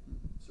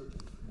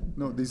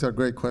 No, these are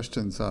great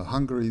questions.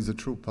 Hungary is a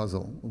true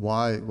puzzle.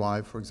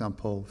 Why, for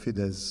example,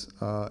 Fidesz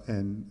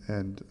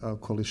and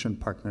coalition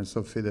partners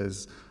of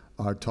Fidesz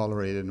are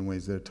tolerated in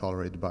ways they're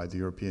tolerated by the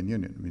European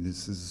Union. I mean,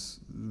 this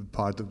is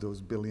part of those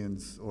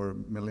billions or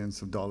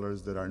millions of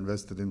dollars that are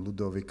invested in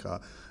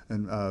Ludovica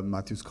and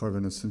Matthews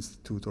Corvinus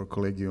Institute or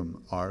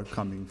Collegium are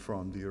coming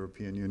from the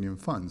European Union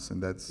funds,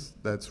 and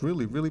that's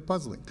really, really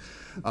puzzling.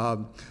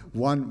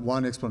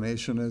 One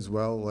explanation is,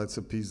 well, let's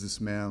appease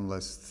this man,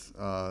 lest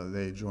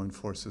they join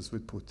forces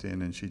with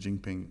Putin and Xi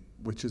Jinping,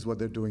 which is what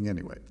they're doing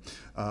anyway.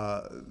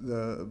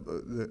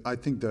 I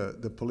think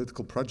the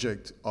political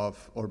project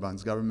of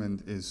Orban's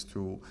government is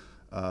to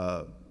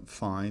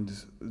find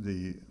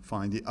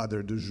the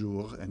other du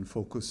jour and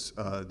focus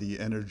the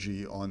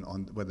energy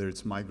on whether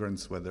it's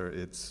migrants, whether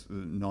it's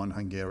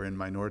non-Hungarian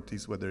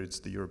minorities, whether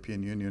it's the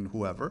European Union,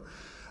 whoever.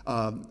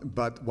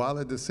 But while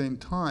at the same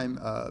time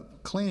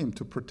claim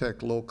to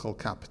protect local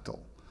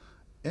capital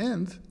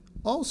and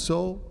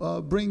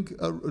also bring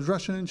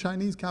Russian and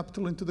Chinese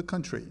capital into the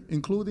country,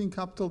 including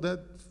capital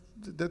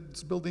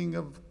that's building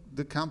of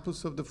the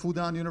campus of the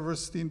Fudan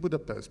University in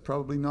Budapest,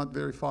 probably not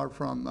very far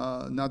from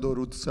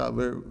Nadorudza,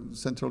 where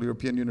Central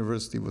European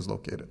University was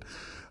located.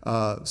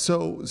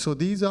 So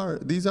these are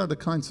the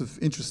kinds of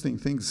interesting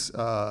things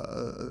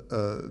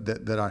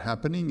that are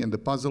happening, and the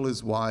puzzle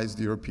is, why is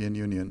the European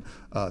Union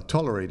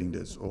tolerating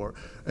this?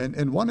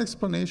 And one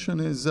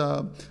explanation is,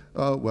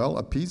 well,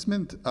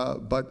 appeasement,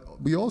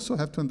 but we also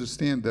have to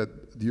understand that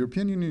the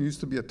European Union used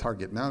to be a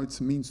target. Now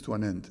it's a means to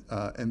an end.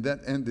 And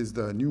that end is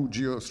the new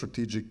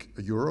geostrategic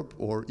Europe,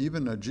 or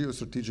even a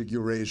geostrategic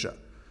Eurasia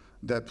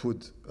that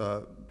would,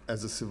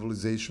 as a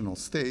civilizational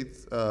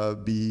state,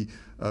 be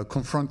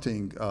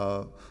confronting,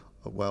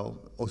 well,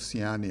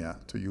 Oceania,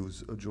 to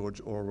use George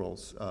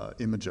Orwell's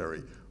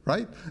imagery,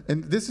 right?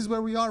 And this is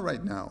where we are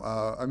right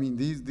now. I mean,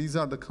 these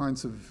are the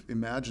kinds of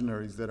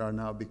imaginaries that are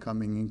now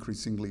becoming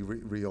increasingly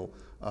real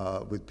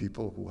with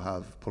people who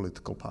have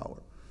political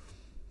power.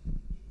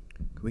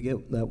 Can we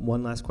get that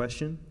one last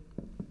question?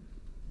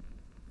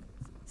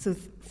 So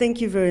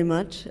thank you very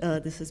much.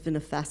 This has been a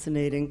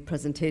fascinating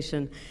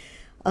presentation.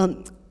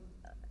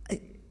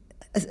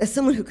 As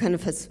someone who kind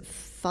of has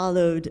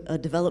followed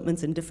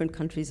developments in different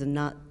countries and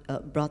not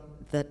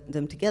brought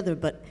them together,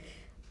 but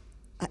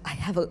I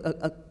have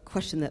a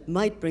question that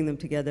might bring them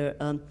together.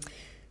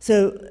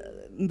 So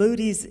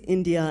Modi's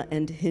India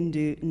and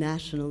Hindu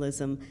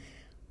nationalism,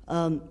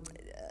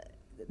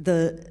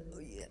 the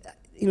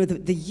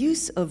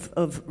use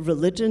of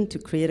religion to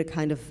create a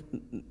kind of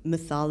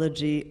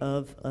mythology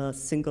of a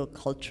single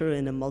culture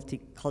in a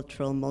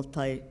multicultural,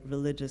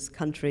 multi-religious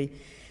country,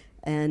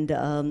 and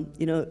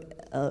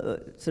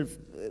sort of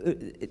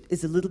it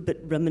is a little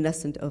bit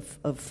reminiscent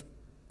of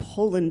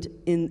Poland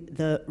in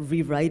the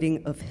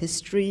rewriting of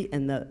history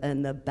and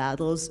the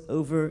battles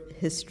over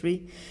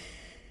history.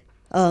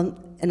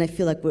 And I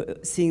feel like we're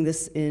seeing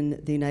this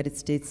in the United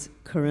States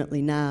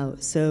currently now.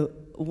 So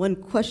one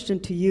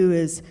question to you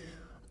is,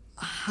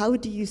 how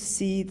do you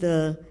see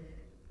the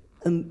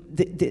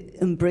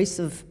embrace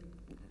of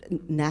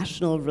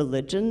national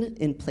religion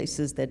in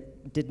places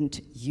that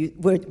didn't use,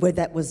 where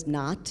that was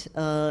not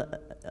a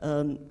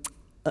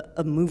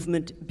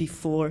movement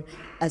before,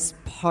 as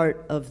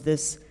part of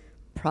this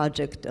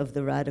project of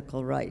the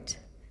radical right?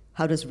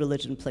 How does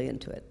religion play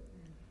into it?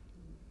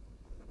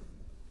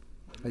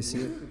 I see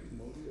it.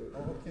 Modi or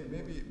Okay,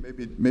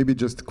 maybe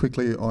just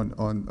quickly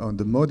on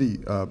the Modi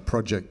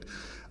project.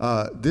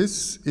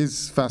 This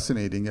is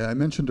fascinating. I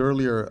mentioned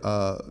earlier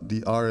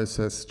the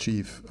RSS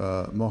chief,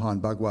 Mohan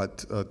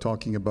Bhagwat,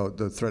 talking about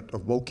the threat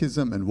of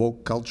wokeism and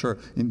woke culture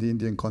in the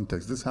Indian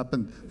context. This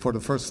happened for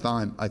the first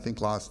time, I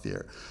think, last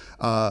year.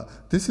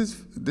 This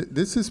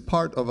is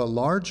part of a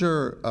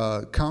larger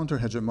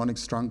counter-hegemonic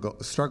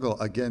struggle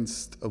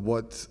against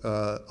what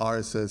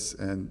RSS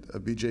and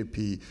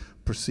BJP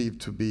perceive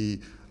to be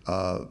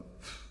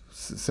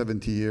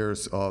 70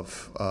 years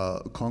of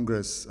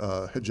Congress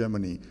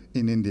hegemony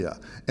in India.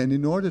 And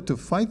in order to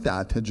fight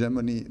that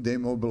hegemony, they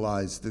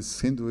mobilized this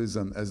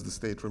Hinduism as the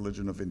state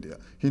religion of India,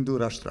 Hindu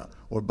Rashtra,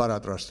 or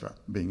Bharat Rashtra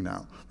being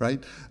now,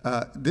 right?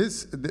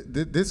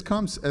 This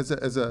comes as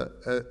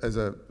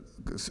a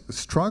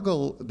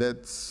struggle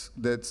that's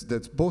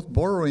both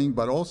borrowing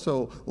but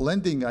also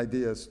lending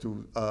ideas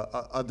to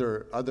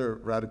other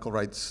radical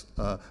right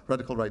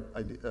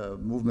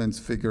movements,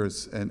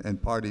 figures,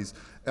 and parties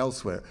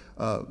elsewhere.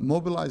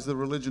 Mobilize the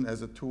religion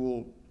as a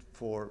tool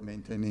for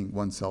maintaining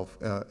oneself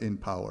in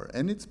power,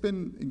 and it's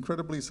been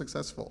incredibly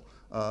successful.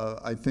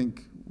 I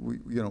think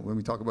when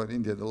we talk about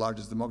India, the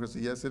largest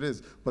democracy, yes, it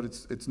is, but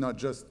it's not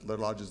just the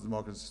largest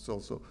democracy. It's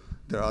also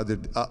there are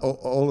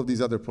all of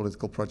these other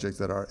political projects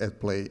that are at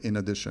play in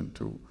addition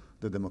to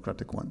the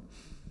democratic one.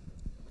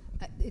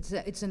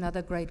 It's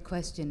another great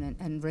question,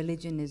 and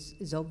religion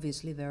is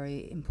obviously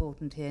very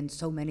important here in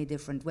so many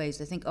different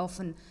ways. I think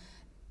often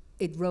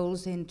it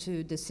rolls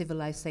into the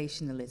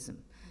civilizationalism,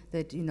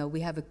 that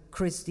we have a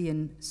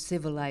Christian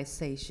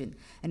civilization,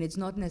 and it's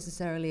not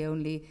necessarily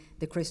only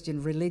the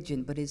Christian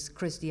religion, but it's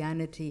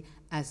Christianity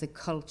as a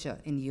culture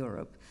in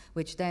Europe,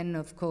 which then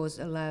of course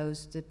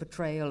allows the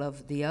portrayal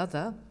of the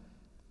other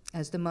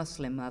as the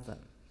Muslim other.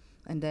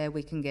 And there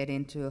we can get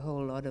into a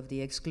whole lot of the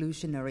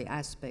exclusionary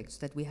aspects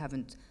that we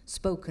haven't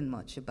spoken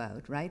much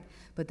about, right?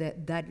 But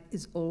that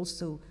is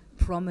also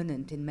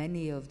prominent in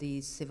many of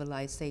these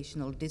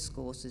civilizational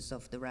discourses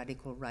of the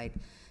radical right,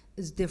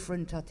 is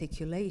different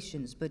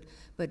articulations. But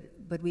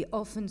we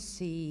often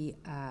see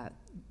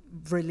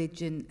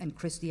religion and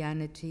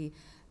Christianity,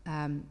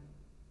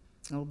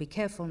 I'll be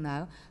careful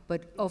now,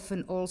 but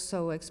often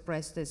also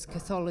expressed as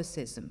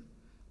Catholicism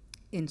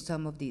in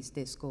some of these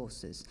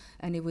discourses.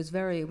 And it was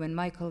when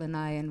Michael and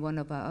I and one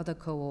of our other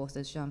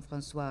co-authors,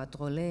 Jean-François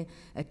Drolet,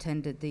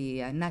 attended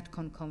the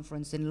NatCon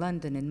conference in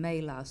London in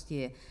May last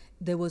year,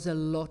 there was a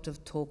lot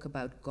of talk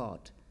about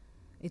God.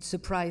 It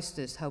surprised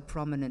us how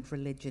prominent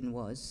religion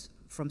was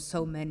from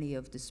so many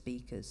of the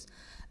speakers,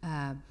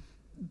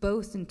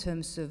 both in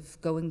terms of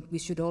we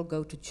should all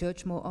go to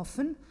church more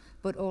often,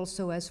 but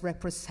also as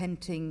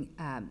representing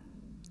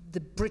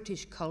the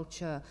British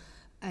culture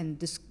and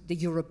the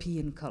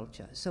European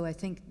culture. So I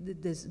think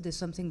there's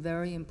something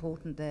very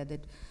important there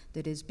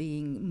that is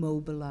being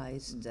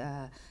mobilized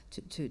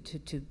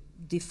to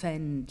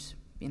defend,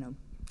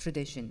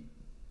 tradition.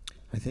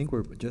 I think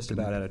we're just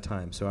about out of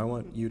time, so I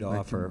want you to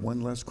offer one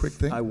last quick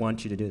thing. I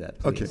want you to do that,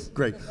 please. Okay,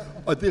 great.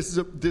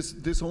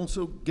 This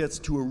also gets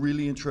to a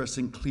really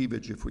interesting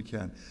cleavage, if we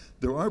can.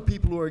 There are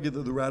people who argue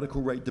that the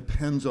radical right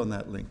depends on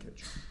that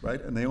linkage, right?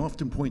 And they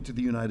often point to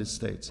the United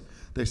States.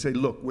 They say,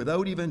 look,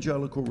 without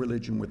evangelical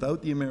religion,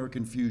 without the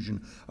American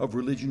fusion of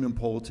religion and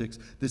politics,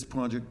 this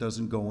project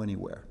doesn't go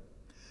anywhere.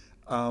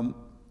 And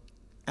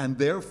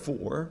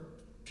therefore,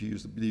 to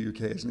use the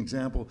UK as an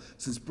example,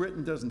 since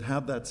Britain doesn't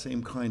have that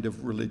same kind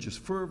of religious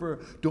fervor,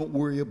 don't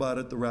worry about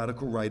it, the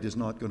radical right is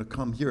not going to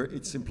come here,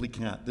 it simply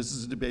can't. This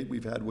is a debate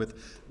we've had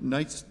with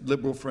nice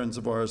liberal friends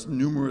of ours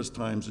numerous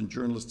times and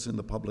journalists in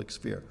the public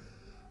sphere.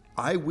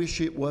 I wish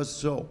it was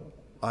so.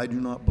 I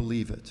do not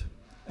believe it.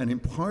 And in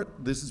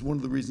part, this is one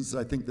of the reasons that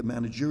I think the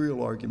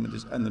managerial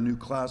argument and the new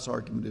class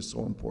argument is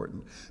so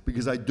important,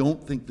 because I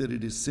don't think that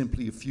it is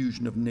simply a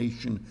fusion of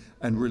nation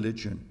and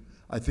religion.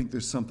 I think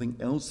there's something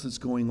else that's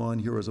going on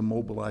here as a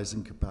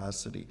mobilizing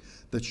capacity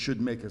that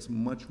should make us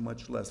much,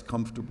 much less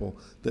comfortable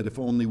that if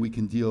only we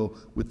can deal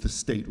with the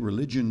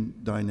state-religion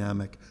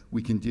dynamic,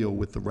 we can deal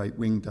with the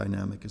right-wing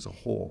dynamic as a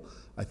whole.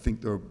 I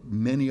think there are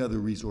many other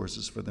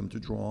resources for them to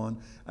draw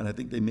on, and I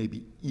think they may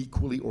be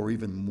equally or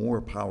even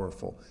more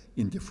powerful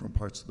in different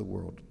parts of the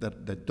world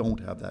that don't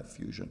have that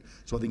fusion.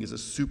 So I think it's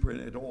and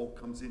it all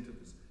comes into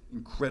this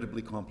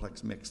incredibly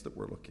complex mix that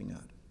we're looking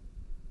at.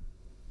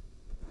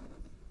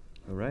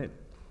 All right.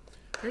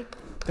 Great.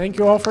 Thank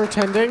you all for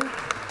attending.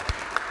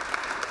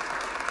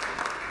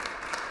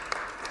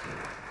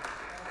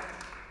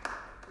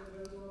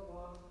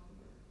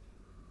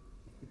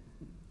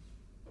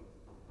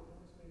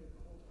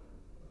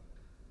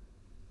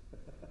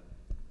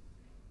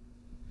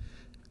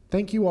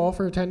 Thank you all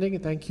for attending,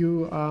 and thank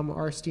you,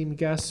 our esteemed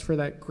guests, for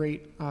that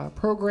great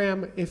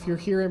program. If you're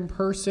here in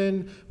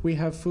person, we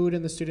have food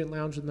in the student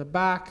lounge in the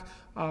back.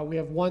 We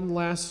have one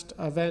last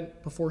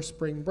event before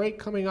spring break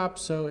coming up,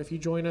 so if you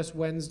join us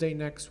Wednesday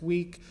next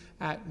week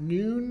at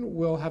noon,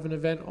 we'll have an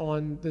event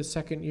on the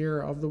second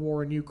year of the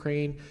war in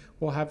Ukraine.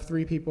 We'll have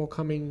 3 people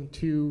coming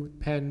to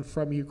Penn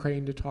from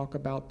Ukraine to talk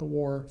about the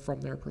war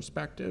from their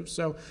perspective.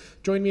 So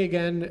join me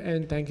again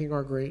in thanking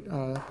our great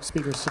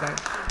speakers today.